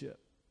relationship.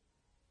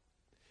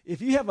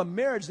 If you have a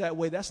marriage that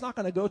way, that's not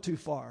going to go too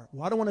far.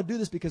 Well, I don't want to do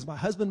this because my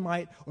husband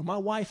might or my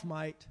wife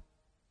might.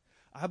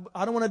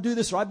 I don't want to do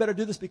this, or I better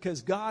do this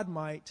because God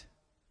might.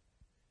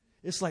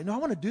 It's like, no, I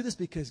want to do this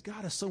because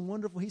God is so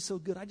wonderful. He's so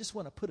good. I just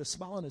want to put a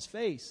smile on his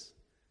face.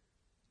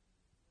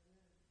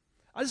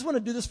 I just want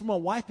to do this for my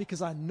wife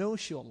because I know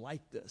she'll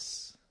like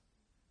this.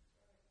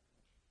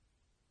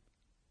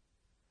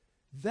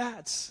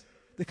 That's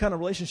the kind of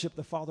relationship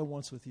the Father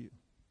wants with you.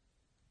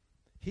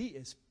 He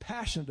is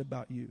passionate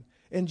about you.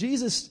 And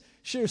Jesus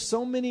shares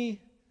so many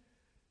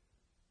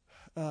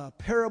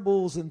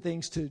parables and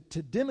things to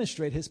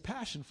demonstrate his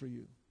passion for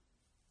you.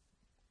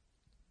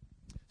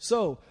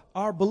 So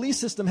our belief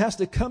system has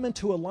to come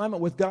into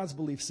alignment with God's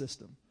belief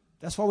system.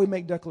 That's why we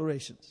make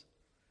declarations.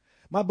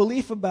 My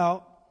belief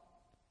about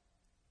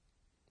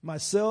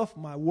myself,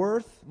 my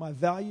worth, my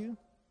value.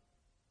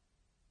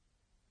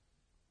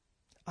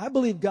 I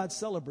believe God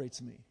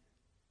celebrates me.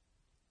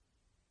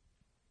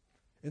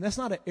 And that's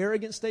not an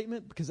arrogant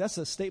statement, because that's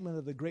a statement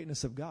of the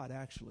greatness of God,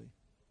 actually.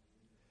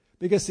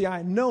 Because, see,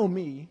 I know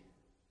me,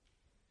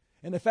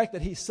 and the fact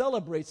that he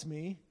celebrates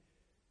me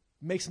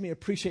makes me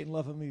appreciate and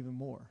love him even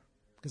more,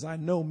 because I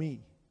know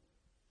me.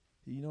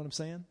 You know what I'm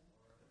saying?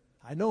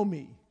 I know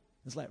me.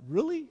 It's like,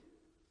 really?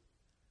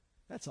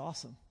 That's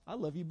awesome. I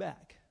love you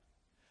back.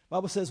 The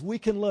Bible says we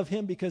can love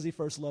him because he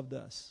first loved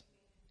us.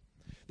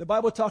 The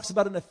Bible talks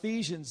about in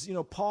Ephesians,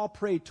 Paul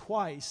prayed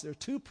twice. There are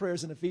 2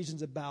 prayers in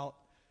Ephesians about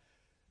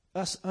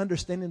us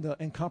understanding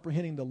and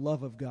comprehending the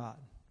love of God.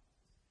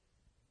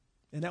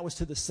 And that was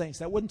to the saints.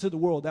 That wasn't to the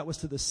world. That was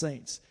to the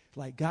saints.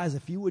 Like, guys,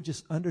 if you would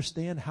just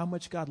understand how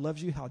much God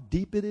loves you, how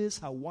deep it is,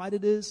 how wide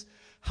it is,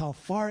 how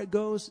far it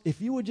goes,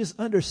 if you would just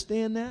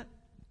understand that,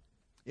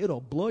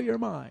 it'll blow your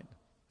mind.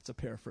 It's a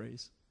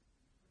paraphrase.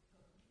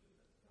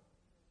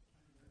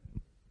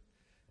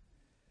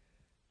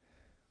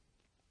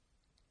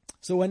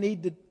 So I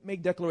need to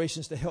make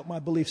declarations to help my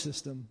belief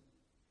system.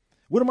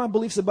 What are my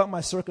beliefs about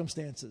my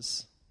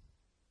circumstances?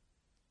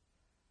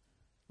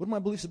 What are my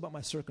beliefs about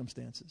my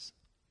circumstances?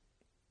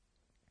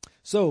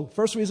 So,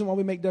 first reason why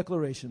we make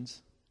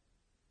declarations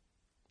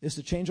is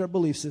to change our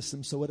belief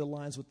system so it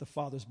aligns with the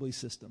Father's belief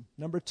system.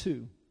 Number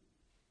 2,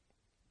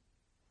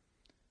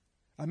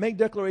 I make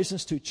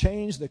declarations to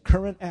change the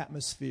current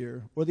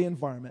atmosphere or the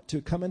environment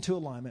to come into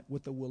alignment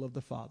with the will of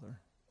the Father.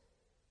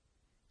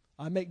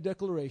 I make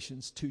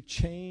declarations to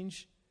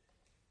change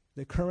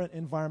the current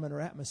environment or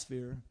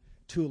atmosphere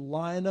to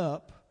line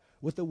up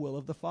with the will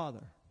of the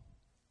Father.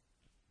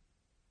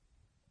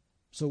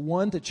 So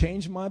 1, to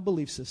change my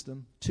belief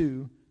system.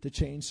 2, to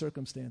change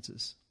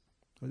circumstances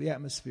or the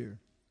atmosphere.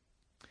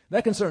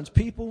 That concerns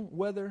people,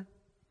 weather,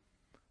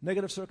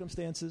 negative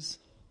circumstances.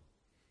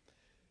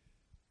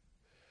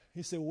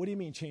 He said, well, what do you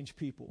mean change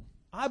people?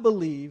 I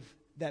believe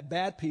that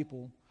bad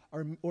people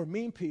or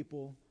mean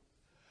people,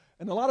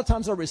 and a lot of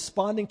times are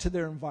responding to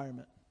their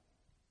environment.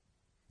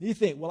 You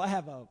think, well, I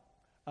have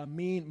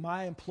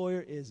my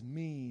employer is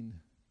mean.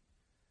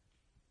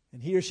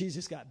 And he or she's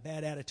just got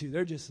bad attitude.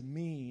 They're just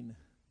mean.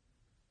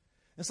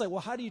 It's like,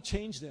 well, how do you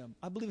change them?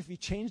 I believe if you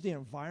change the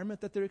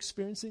environment that they're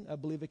experiencing, I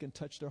believe it can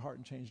touch their heart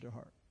and change their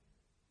heart.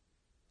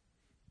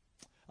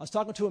 I was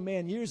talking to a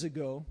man years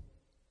ago,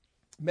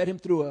 met him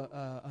through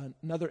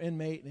another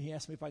inmate, and he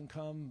asked me if I can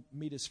come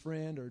meet his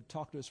friend or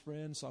talk to his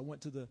friend. So I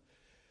went to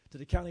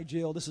the county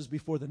jail. This was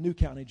before the new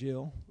county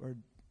jail, or,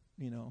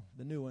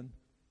 the new one.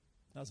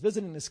 I was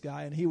visiting this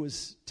guy, and he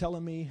was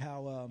telling me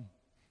how,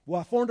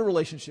 I formed a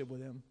relationship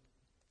with him.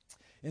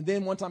 And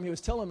then one time he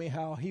was telling me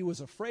how he was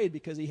afraid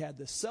because he had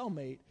this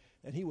cellmate,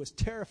 and he was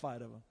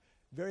terrified of him.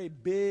 Very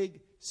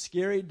big,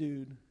 scary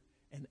dude,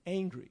 and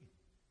angry.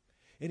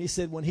 And he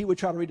said when he would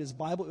try to read his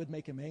Bible, it would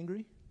make him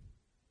angry.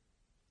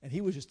 And he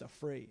was just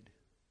afraid.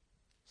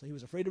 So he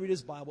was afraid to read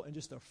his Bible and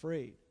just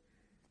afraid.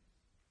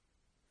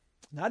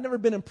 Now, I'd never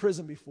been in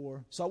prison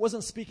before, so I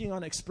wasn't speaking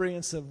on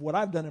experience of what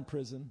I've done in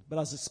prison, but I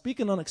was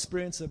speaking on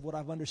experience of what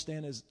I've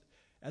understand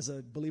as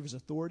a believer's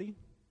authority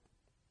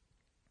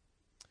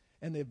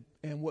and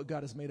what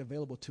God has made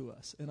available to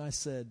us. And I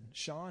said,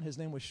 Sean, his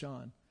name was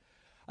Sean.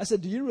 I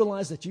said, do you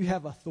realize that you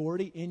have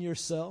authority in your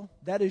cell?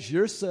 That is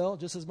your cell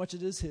just as much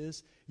as it is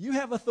his. You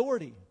have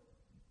authority.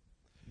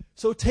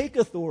 So take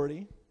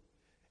authority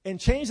and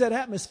change that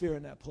atmosphere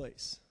in that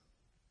place.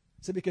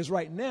 So because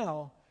right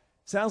now,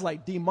 sounds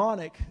like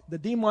the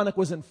demonic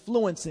was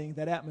influencing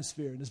that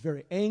atmosphere, and it's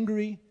very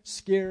angry,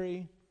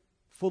 scary,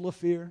 full of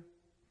fear.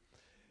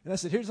 And I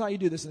said, here's how you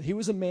do this. And he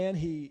was a man,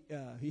 he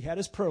had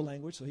his prayer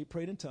language, so he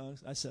prayed in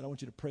tongues. I said, I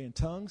want you to pray in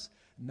tongues,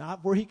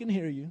 not where he can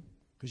hear you,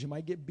 because you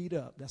might get beat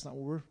up. That's not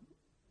what we're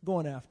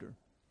going after.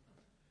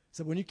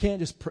 So when you can,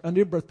 just under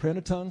your breath, pray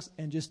in tongues,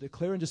 and just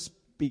declare and just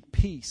speak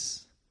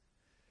peace,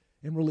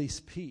 and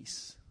release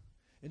peace,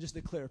 and just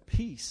declare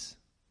peace.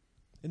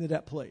 into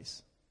that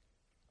place.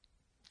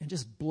 And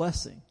just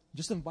blessing.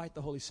 Just invite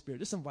the Holy Spirit.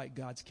 Just invite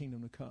God's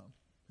kingdom to come.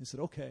 He said,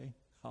 okay,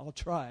 I'll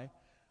try. I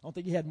don't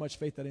think he had much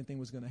faith that anything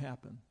was going to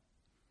happen.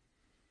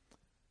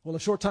 Well, a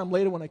short time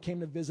later when I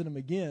came to visit him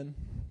again,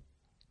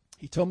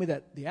 he told me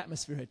that the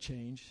atmosphere had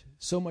changed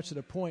so much to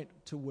the point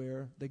to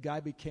where the guy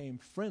became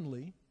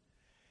friendly,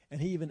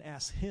 and he even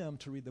asked him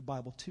to read the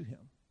Bible to him.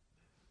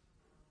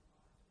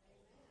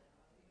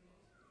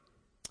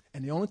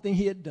 And the only thing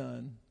he had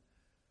done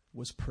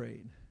was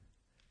prayed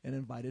and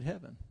invited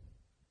heaven.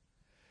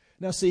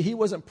 Now, see, he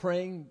wasn't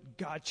praying,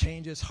 God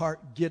change his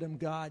heart, get him,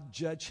 God,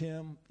 judge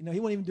him. He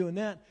wasn't even doing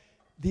that.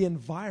 The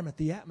environment,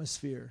 the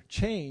atmosphere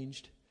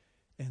changed,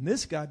 and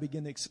this guy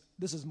began to,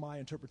 this is my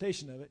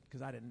interpretation of it,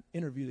 because I didn't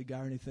interview the guy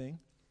or anything,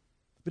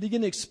 but he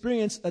began to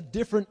experience a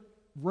different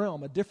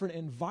realm, a different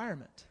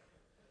environment,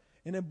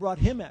 and it brought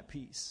him at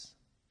peace.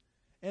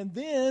 And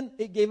then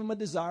it gave him a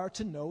desire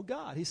to know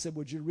God. He said,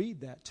 would you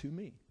read that to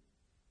me?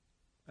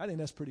 I think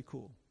that's pretty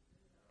cool.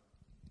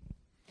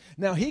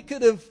 Now, he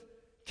could have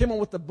came on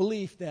with the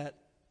belief that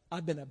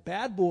I've been a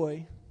bad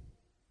boy,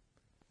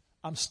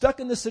 I'm stuck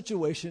in this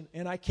situation,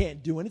 and I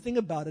can't do anything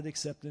about it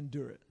except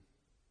endure it.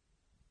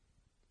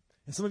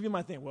 And some of you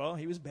might think, well,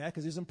 he was bad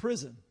because he was in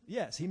prison.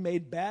 Yes, he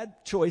made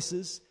bad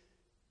choices.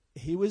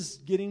 He was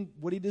getting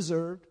what he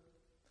deserved,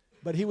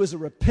 but he was a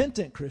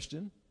repentant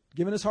Christian,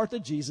 giving his heart to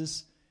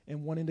Jesus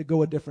and wanting to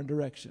go a different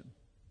direction.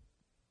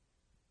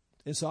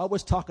 And so I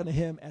was talking to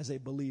him as a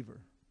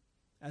believer,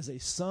 as a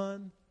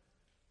son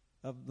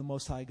of the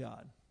Most High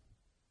God.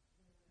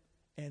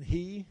 And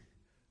he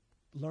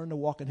learned to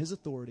walk in his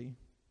authority,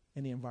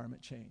 and the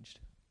environment changed.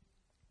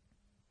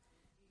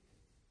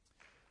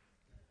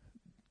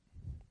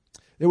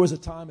 There was a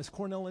time, is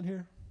Cornell in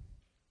here?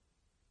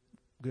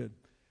 Good.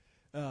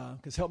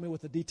 Because help me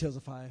with the details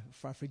if I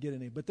forget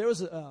any. But there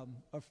was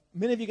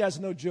many of you guys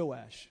know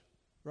Joash,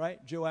 right?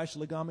 Joash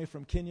Lagami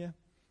from Kenya,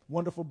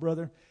 wonderful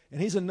brother.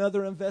 And he's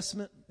another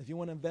investment. If you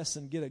want to invest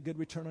and get a good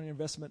return on your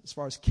investment as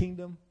far as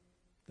kingdom,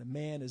 the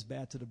man is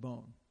bad to the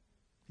bone.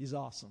 He's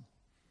awesome.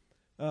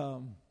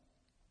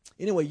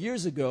 Anyway,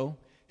 years ago,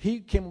 he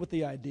came up with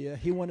the idea.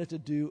 He wanted to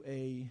do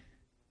a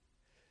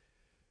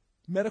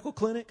medical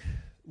clinic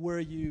where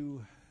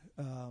you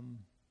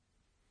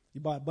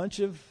buy a bunch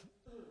of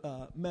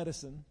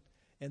medicine,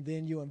 and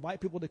then you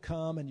invite people to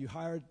come, and you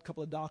hire a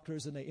couple of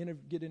doctors, and they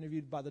get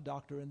interviewed by the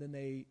doctor, and then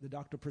the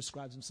doctor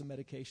prescribes them some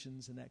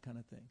medications and that kind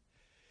of thing.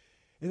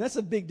 And that's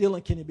a big deal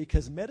in Kenya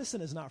because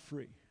medicine is not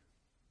free.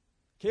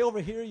 Okay,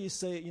 over here you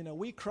say,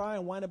 we cry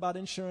and whine about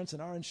insurance,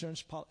 and our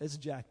insurance is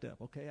jacked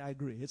up. Okay, I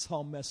agree. It's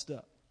all messed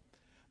up.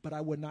 But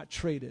I would not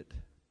trade it.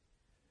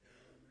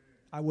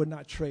 I would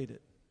not trade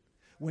it.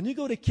 When you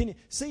go to Kenya,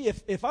 see,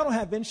 if I don't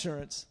have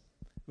insurance,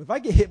 if I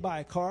get hit by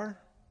a car,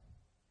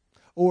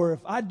 or if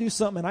I do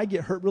something and I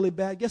get hurt really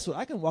bad, guess what?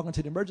 I can walk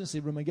into the emergency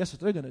room, and guess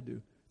what they're going to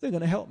do? They're going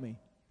to help me.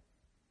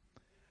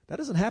 That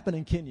doesn't happen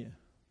in Kenya.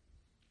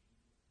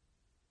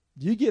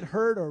 You get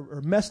hurt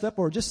or messed up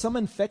or just some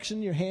infection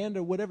in your hand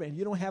or whatever, and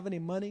you don't have any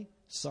money,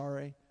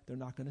 sorry, they're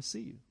not going to see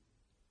you.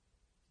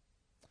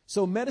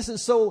 So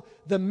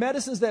the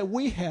medicines that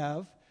we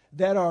have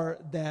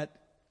that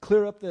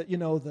clear up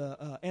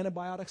the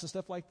antibiotics and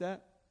stuff like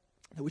that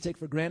we take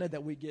for granted,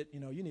 that we get,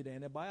 you need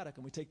an antibiotic,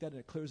 and we take that and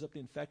it clears up the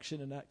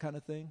infection and that kind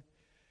of thing.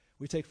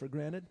 We take for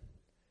granted.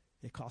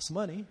 It costs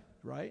money,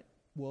 right?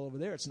 Well, over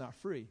there it's not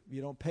free. If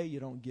you don't pay, you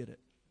don't get it.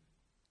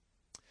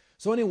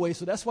 So anyway,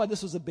 that's why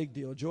this was a big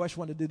deal. Joash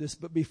wanted to do this,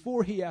 but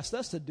before he asked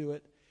us to do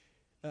it,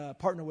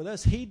 partner with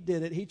us, he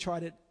did it. He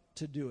tried it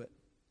to do it.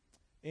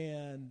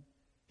 And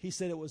he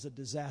said it was a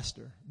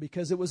disaster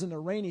because it was in the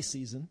rainy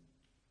season.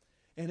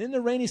 And in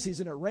the rainy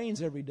season, it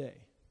rains every day.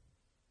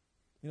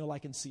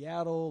 Like in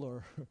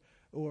Seattle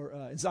or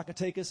in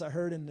Zacatecas, I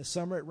heard in the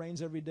summer it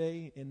rains every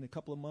day. In a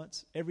couple of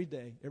months, every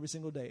day, every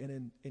single day.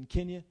 And in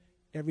Kenya,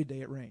 every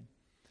day it rained.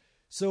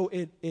 So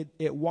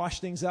it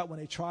washed things out. When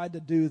they tried to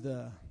do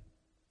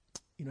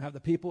have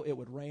the people, it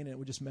would rain and it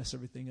would just mess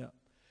everything up.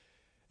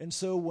 And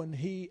so when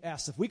he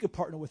asked if we could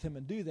partner with him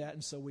and do that,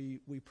 and so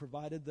we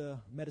provided the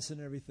medicine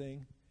and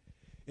everything.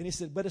 And he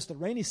said, but it's the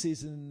rainy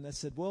season. And I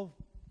said, well,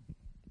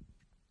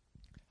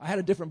 I had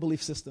a different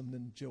belief system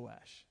than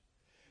Joash.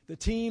 The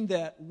team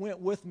that went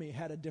with me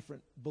had a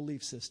different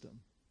belief system.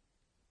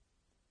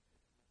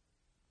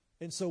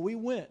 And so we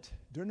went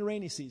during the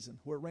rainy season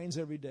where it rains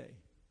every day.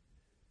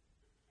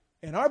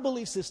 And our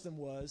belief system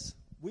was,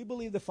 we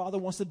believe the Father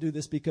wants to do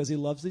this because he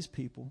loves these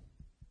people.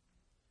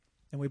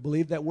 And we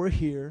believe that we're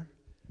here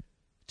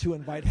to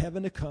invite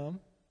heaven to come.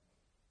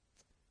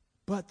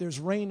 But there's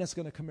rain that's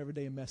going to come every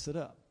day and mess it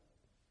up.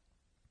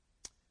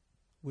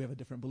 We have a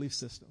different belief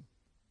system.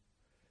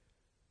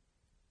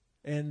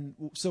 And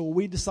so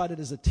we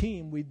decided as a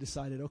team,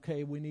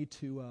 okay, we need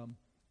to,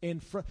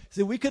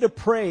 we could have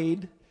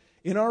prayed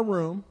in our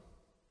room,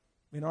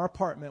 in our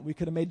apartment. We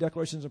could have made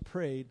declarations and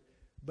prayed,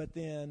 but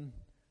then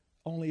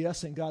only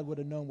us and God would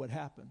have known what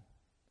happened.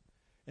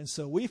 And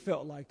so we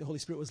felt like the Holy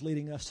Spirit was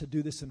leading us to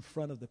do this in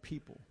front of the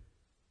people.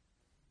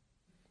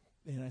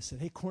 And I said,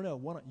 hey, Cornell,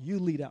 why don't you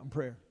lead out in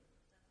prayer?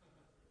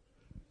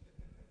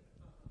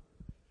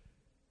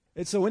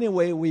 And so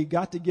anyway, we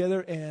got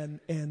together,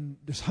 and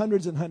there's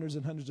hundreds and hundreds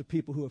and hundreds of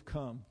people who have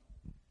come.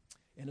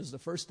 And it was the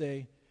first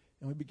day,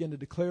 and we began to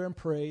declare and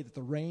pray that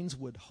the rains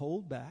would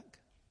hold back,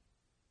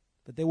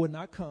 that they would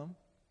not come.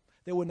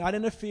 They would not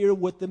interfere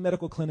with the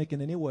medical clinic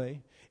in any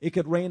way. It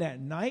could rain at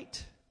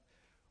night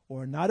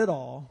or not at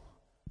all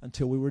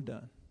until we were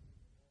done.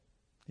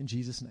 In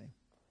Jesus' name.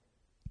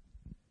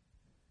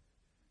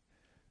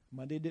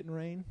 Monday it didn't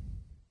rain.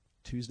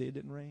 Tuesday it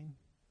didn't rain.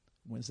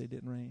 Wednesday it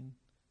didn't rain.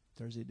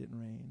 Thursday it didn't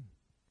rain.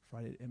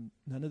 Friday, and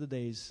none of the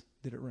days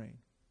did it rain.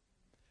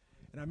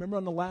 And I remember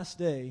on the last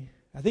day,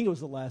 I think it was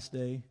the last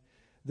day,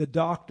 the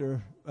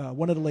doctor,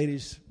 one of the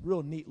ladies,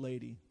 real neat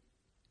lady,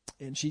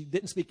 and she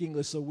didn't speak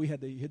English, so we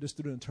had to hit us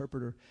through an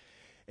interpreter.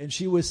 And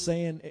she was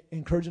saying,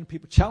 encouraging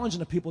people, challenging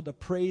the people to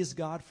praise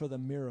God for the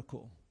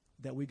miracle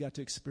that we got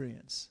to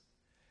experience.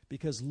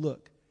 Because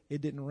look,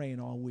 it didn't rain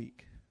all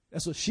week.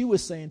 That's what she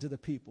was saying to the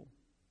people.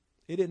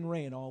 It didn't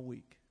rain all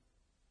week.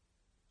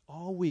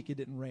 All week it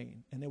didn't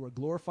rain. And they were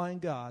glorifying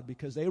God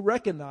because they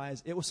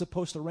recognized it was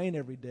supposed to rain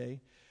every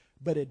day,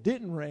 but it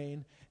didn't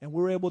rain, and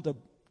we were able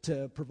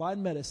to provide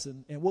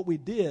medicine. And what we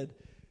did,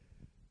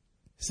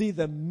 see,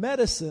 the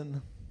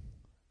medicine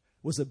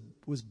was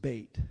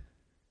bait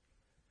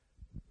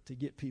to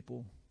get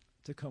people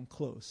to come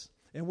close.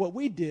 And what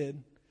we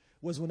did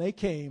was when they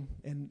came,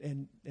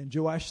 and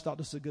Joash thought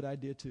this was a good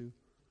idea too,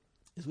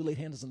 is we laid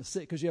hands on the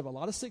sick, because you have a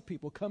lot of sick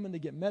people coming to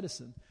get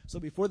medicine. So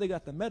before they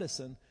got the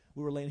medicine,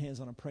 we were laying hands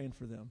on them, praying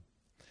for them.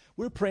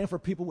 We were praying for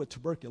people with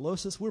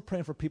tuberculosis. We were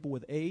praying for people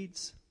with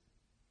AIDS.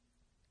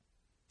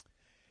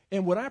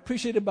 And what I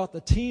appreciated about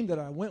the team that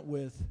I went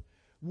with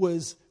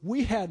was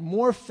we had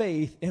more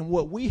faith in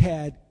what we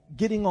had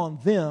getting on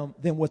them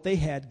than what they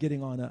had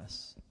getting on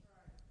us.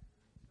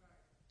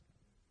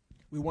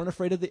 We weren't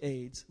afraid of the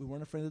AIDS. We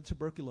weren't afraid of the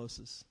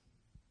tuberculosis.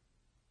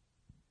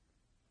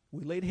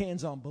 We laid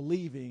hands on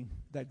believing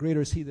that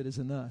greater is He that is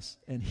in us,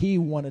 and He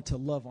wanted to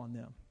love on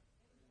them.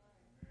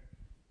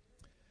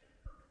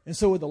 And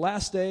so with the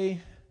last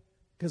day,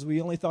 because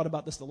we only thought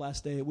about this the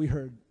last day, we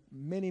heard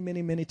many,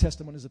 many, many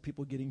testimonies of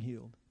people getting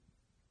healed.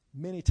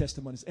 Many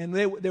testimonies. And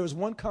there was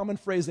one common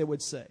phrase they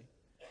would say.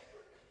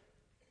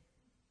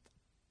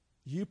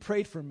 You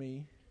prayed for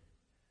me,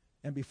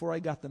 and before I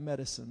got the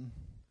medicine,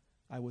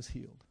 I was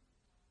healed.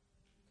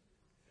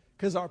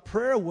 Because our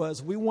prayer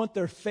was we want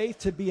their faith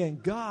to be in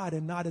God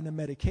and not in the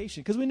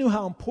medication. Because we knew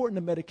how important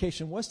the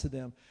medication was to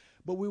them.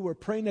 But we were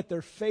praying that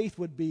their faith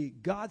would be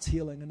God's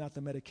healing and not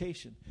the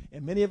medication.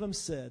 And many of them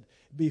said,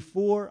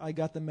 before I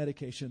got the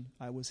medication,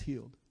 I was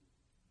healed.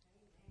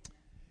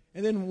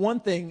 And then one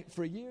thing,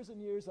 for years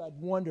and years I'd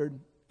wondered,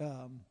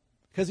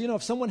 because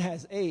if someone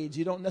has AIDS,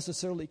 you can't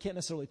necessarily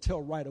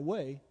tell right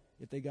away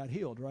if they got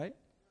healed, right?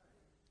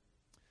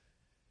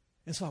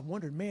 And so I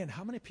wondered, man,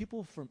 how many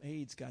people from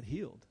AIDS got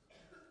healed?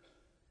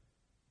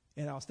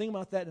 And I was thinking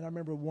about that, and I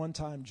remember one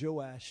time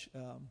Joash,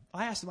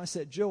 I asked him, I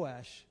said,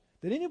 Joash,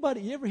 did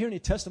you ever hear any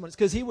testimonies?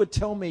 Because he would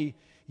tell me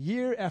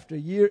year after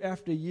year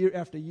after year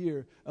after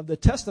year of the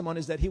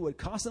testimonies that he would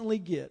constantly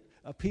get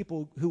of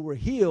people who were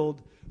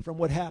healed from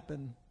what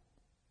happened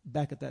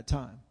back at that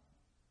time.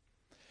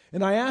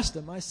 And I asked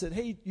him, I said,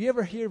 hey, you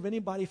ever hear of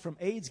anybody from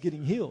AIDS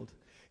getting healed?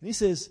 And he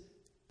says,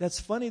 that's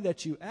funny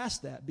that you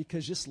asked that,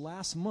 because just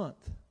last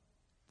month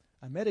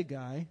I met a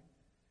guy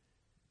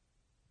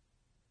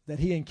that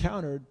he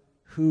encountered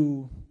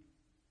who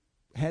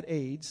had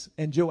AIDS,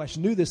 and Joash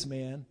knew this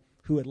man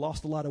who had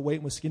lost a lot of weight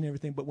and was skinny and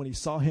everything, but when he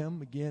saw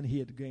him again, he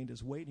had gained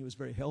his weight and he was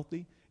very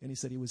healthy, and he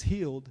said he was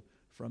healed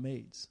from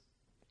AIDS.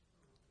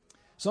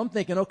 So I'm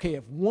thinking, okay,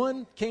 if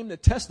one came to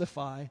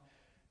testify,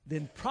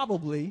 then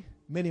probably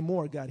many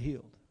more got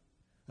healed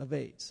of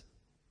AIDS.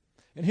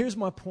 And here's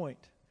my point.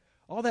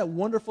 All that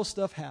wonderful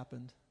stuff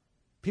happened.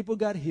 People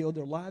got healed.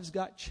 Their lives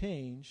got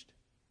changed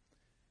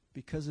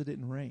because it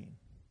didn't rain.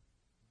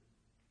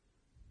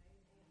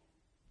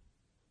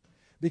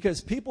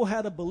 Because people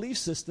had a belief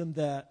system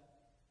that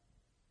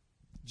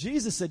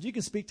Jesus said, you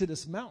can speak to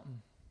this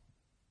mountain.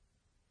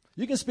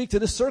 You can speak to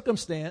this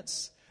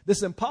circumstance,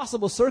 this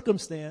impossible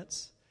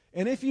circumstance,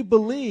 and if you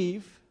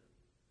believe,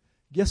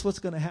 guess what's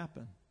going to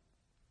happen?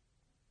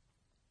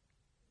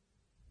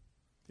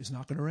 It's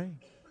not going to rain.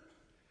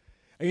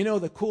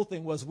 And the cool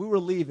thing was we were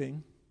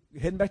leaving,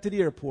 heading back to the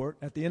airport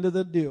at the end of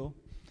the deal,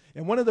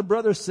 and one of the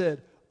brothers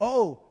said,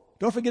 oh,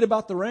 don't forget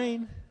about the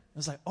rain. I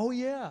was like, oh,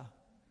 yeah.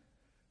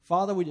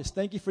 Father, we just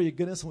thank you for your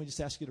goodness, and we just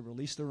ask you to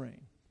release the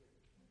rain.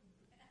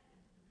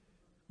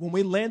 When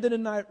we landed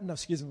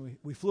in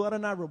we flew out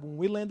of Nairobi. When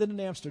we landed in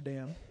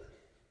Amsterdam,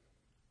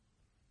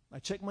 I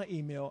checked my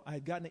email. I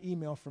had gotten an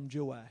email from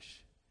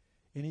Joash,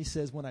 and he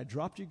says, when I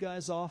dropped you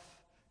guys off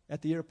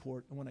at the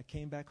airport and when I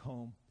came back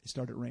home, it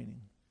started raining.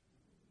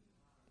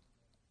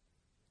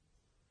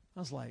 I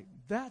was like,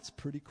 that's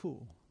pretty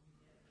cool.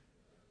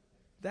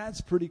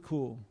 That's pretty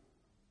cool.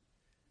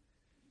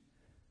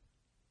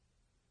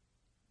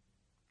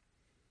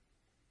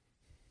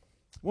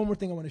 One more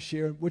thing I want to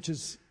share, which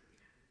is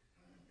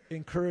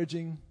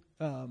encouraging.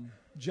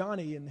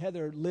 Johnny and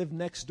Heather live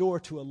next door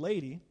to a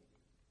lady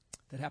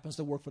that happens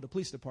to work for the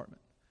police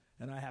department.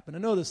 And I happen to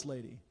know this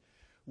lady.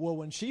 Well,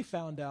 when she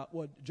found out,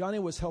 Johnny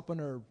was helping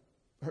her,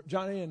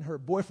 Johnny and her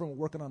boyfriend were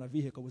working on a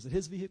vehicle. Was it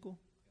his vehicle?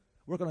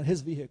 Working on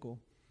his vehicle.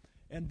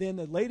 And then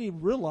the lady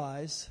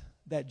realized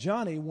that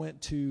Johnny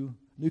went to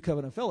New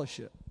Covenant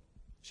Fellowship.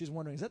 She's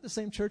wondering, is that the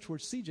same church where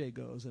CJ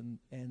goes?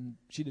 And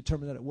she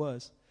determined that it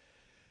was.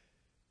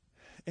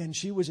 And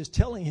she was just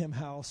telling him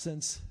how,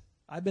 since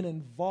I've been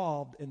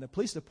involved in the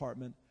police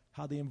department,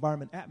 how the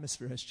environment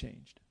atmosphere has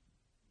changed.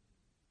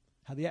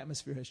 How the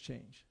atmosphere has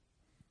changed.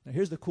 Now,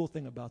 here's the cool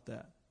thing about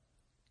that.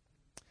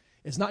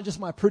 It's not just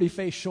my pretty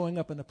face showing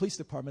up in the police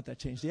department that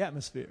changed the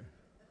atmosphere.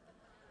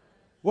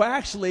 Well,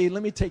 actually,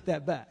 let me take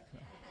that back.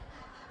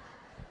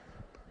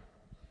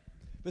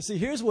 But see,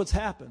 here's what's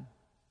happened.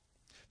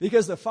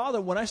 Because the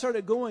father, when I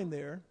started going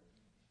there,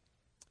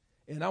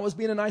 and I was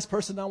being a nice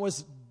person, I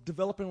was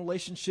developing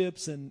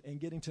relationships and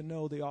getting to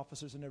know the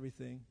officers and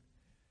everything,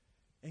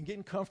 and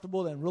getting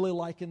comfortable and really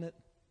liking it.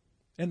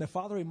 And the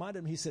father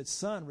reminded me, he said,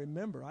 son,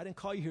 remember, I didn't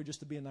call you here just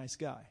to be a nice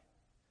guy.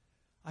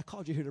 I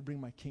called you here to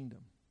bring my kingdom.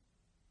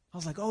 I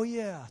was like, oh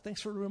yeah,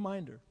 thanks for the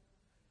reminder.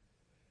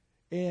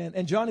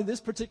 And Johnny,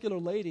 this particular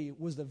lady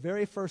was the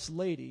very first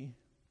lady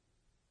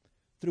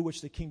through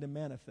which the kingdom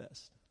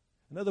manifests.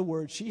 In other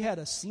words, she had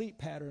a sleep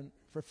pattern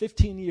for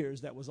 15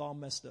 years that was all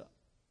messed up.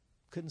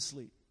 Couldn't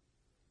sleep.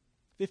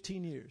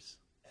 15 years.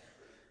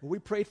 Well, we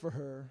prayed for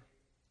her,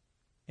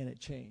 and it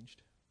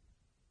changed.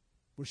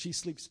 Where she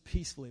sleeps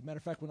peacefully. Matter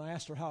of fact, when I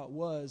asked her how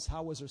was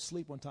her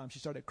sleep one time, she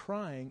started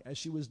crying as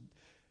she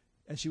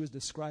was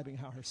describing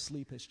how her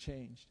sleep has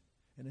changed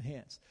and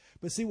enhanced.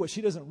 But see, what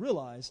she doesn't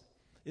realize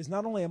is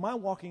not only am I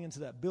walking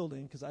into that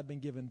building because I've been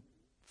given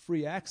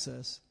free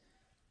access,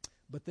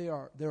 but there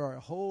are a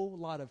whole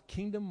lot of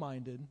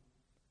kingdom-minded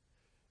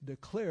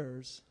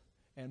declarers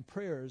and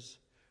prayers,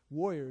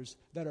 warriors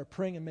that are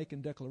praying and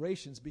making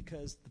declarations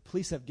because the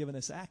police have given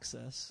us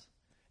access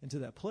into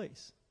that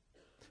place.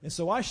 And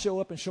so I show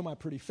up and show my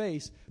pretty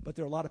face, but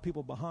there are a lot of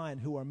people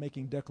behind who are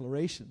making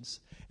declarations,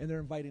 and they're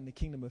inviting the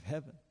kingdom of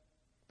heaven.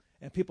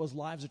 And people's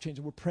lives are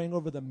changing. We're praying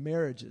over the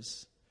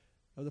marriages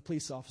of the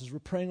police officers. We're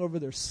praying over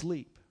their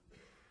sleep.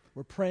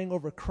 We're praying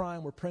over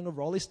crime. We're praying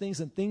over all these things,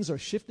 and things are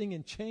shifting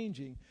and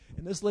changing.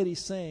 And this lady's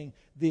saying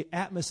the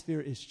atmosphere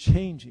is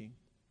changing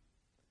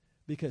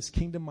because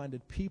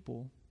kingdom-minded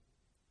people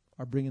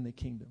are bringing the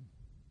kingdom.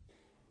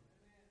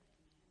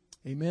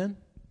 Amen?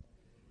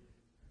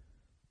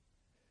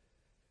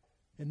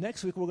 And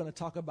next week, we're going to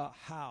talk about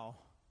how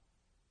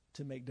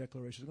to make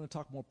declarations. We're going to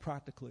talk more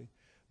practically.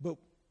 But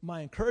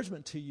my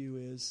encouragement to you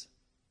is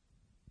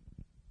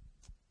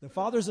the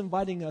Father's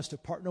inviting us to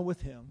partner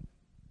with Him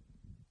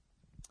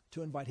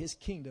to invite His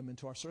kingdom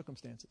into our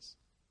circumstances.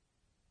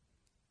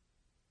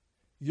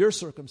 Your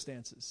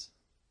circumstances.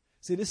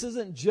 See, this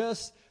isn't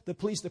just the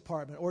police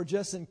department or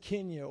just in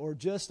Kenya or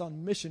just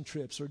on mission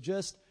trips or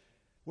just,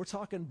 we're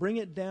talking bring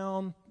it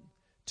down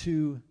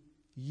to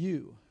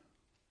you,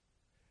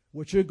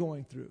 what you're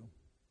going through.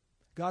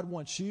 God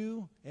wants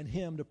you and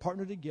Him to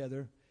partner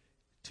together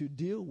to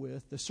deal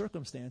with the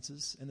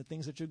circumstances and the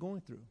things that you're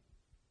going through.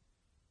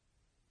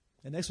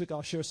 And next week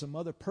I'll share some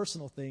other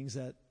personal things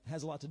that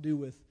has a lot to do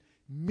with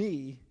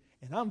me,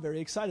 and I'm very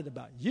excited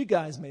about it. You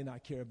guys may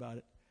not care about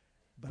it,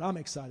 but I'm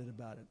excited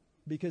about it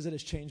because it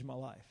has changed my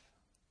life.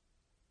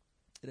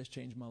 It has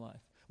changed my life.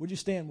 Would you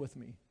stand with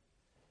me?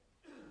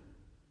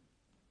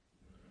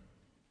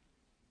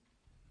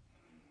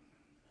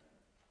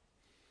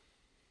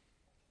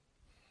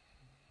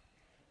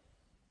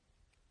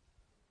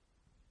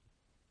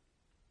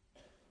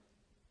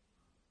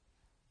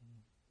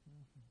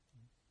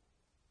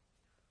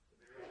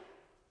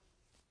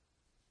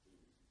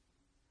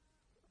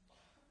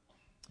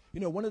 You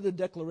know, one of the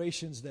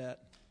declarations that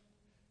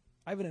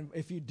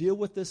if you deal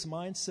with this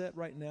mindset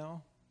right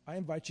now, I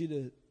invite you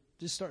to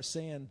just start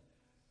saying,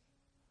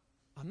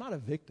 I'm not a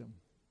victim.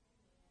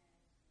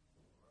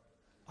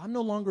 I'm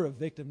no longer a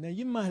victim. Now,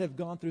 you might have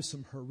gone through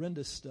some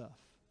horrendous stuff,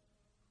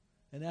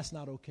 and that's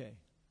not okay.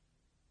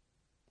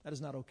 That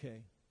is not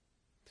okay.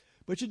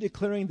 But you're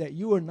declaring that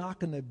you are not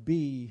going to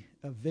be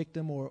a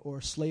victim or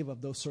a slave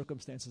of those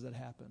circumstances that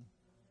happen.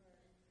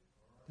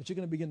 That you're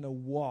going to begin to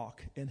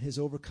walk in His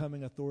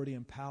overcoming authority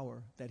and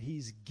power that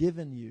He's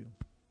given you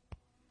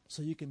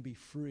so you can be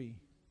free.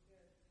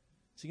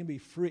 So you can be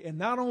free. And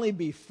not only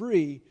be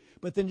free,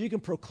 but then you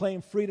can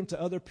proclaim freedom to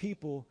other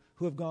people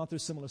who have gone through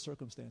similar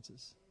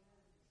circumstances.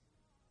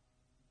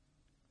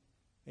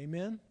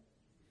 Amen?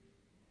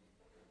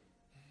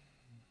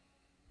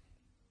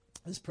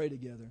 Let's pray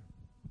together.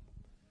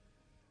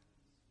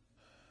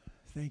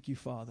 Thank you,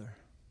 Father.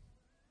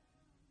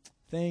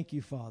 Thank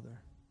you, Father.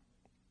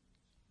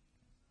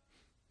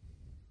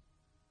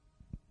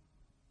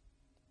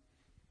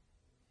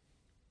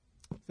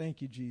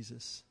 Thank you,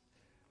 Jesus.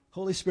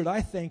 Holy Spirit,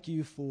 I thank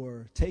you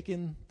for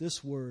taking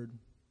this word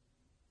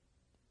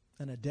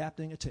and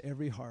adapting it to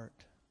every heart,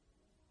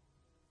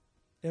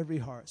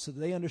 so that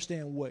they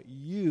understand what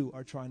you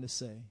are trying to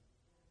say.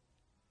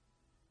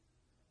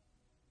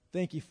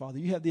 Thank you, Father.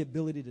 You have the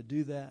ability to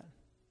do that.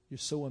 You're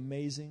so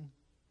amazing.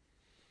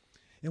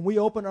 And we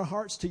open our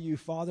hearts to you,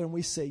 Father, and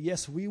we say,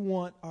 yes, we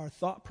want our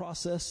thought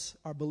process,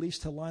 our beliefs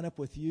to line up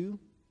with you.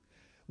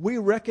 We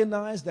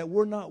recognize that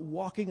we're not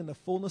walking in the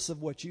fullness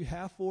of what you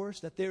have for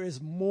us, that there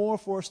is more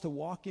for us to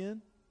walk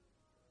in.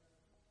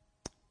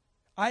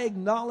 I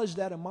acknowledge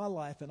that in my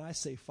life, and I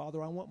say,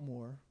 Father, I want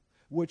more,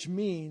 which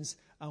means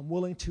I'm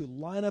willing to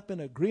line up in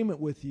agreement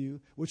with you,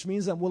 which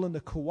means I'm willing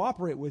to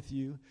cooperate with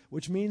you,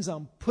 which means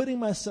I'm putting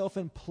myself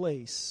in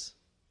place,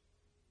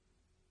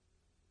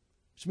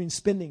 which means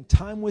spending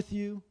time with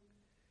you,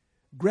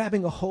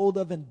 grabbing a hold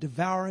of and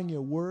devouring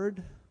your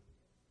word,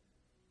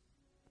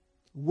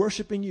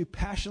 worshiping you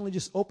passionately,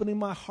 just opening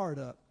my heart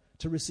up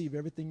to receive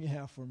everything you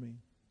have for me.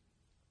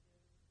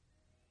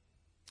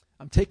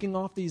 I'm taking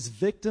off these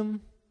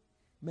victim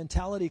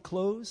mentality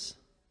clothes,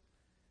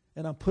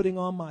 and I'm putting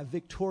on my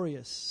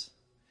victorious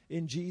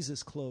in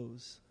Jesus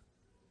clothes.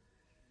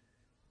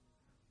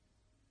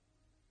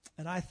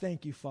 And I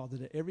thank you, Father,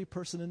 that every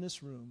person in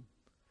this room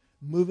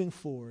moving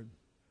forward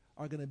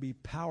are going to be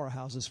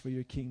powerhouses for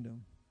your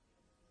kingdom.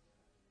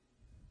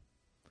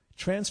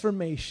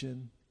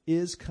 Transformation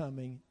is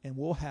coming and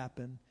will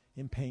happen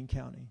in Payne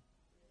County.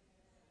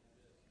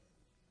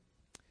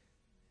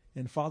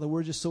 And Father,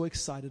 we're just so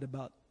excited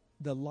about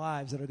the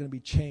lives that are going to be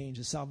changed,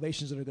 the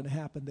salvations that are going to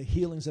happen, the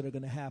healings that are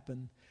going to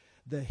happen,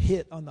 the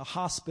hit on the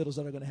hospitals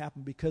that are going to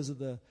happen because of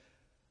the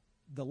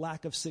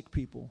lack of sick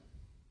people.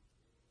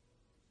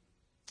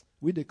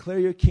 We declare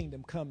your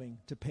kingdom coming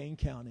to Payne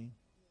County.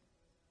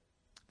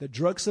 The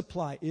drug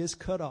supply is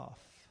cut off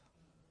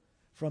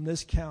from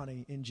this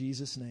county in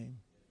Jesus' name.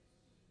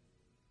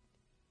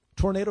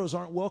 Tornadoes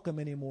aren't welcome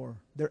anymore.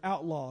 They're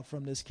outlawed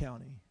from this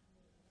county.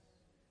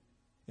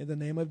 In the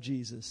name of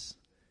Jesus.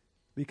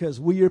 Because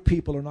we, your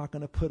people, are not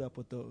going to put up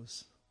with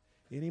those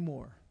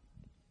anymore.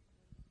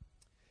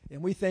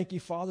 And we thank you,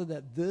 Father,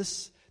 that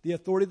the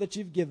authority that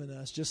you've given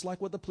us, just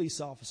like with the police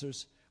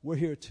officers, we're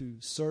here to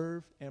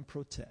serve and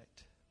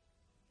protect.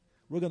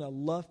 We're going to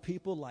love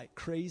people like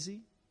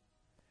crazy.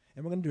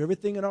 And we're going to do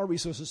everything in our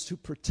resources to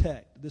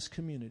protect this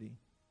community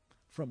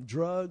from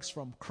drugs,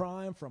 from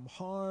crime, from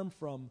harm,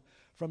 from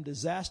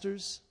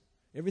disasters.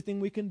 Everything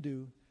we can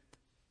do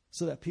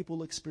so that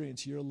people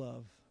experience your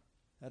love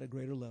at a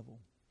greater level.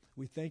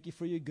 We thank you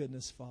for your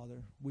goodness,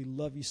 Father. We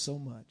love you so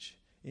much.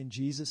 In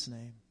Jesus'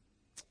 name,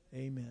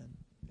 amen.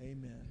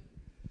 Amen.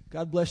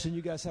 God bless you.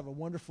 You guys have a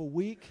wonderful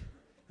week,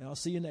 and I'll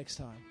see you next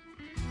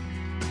time.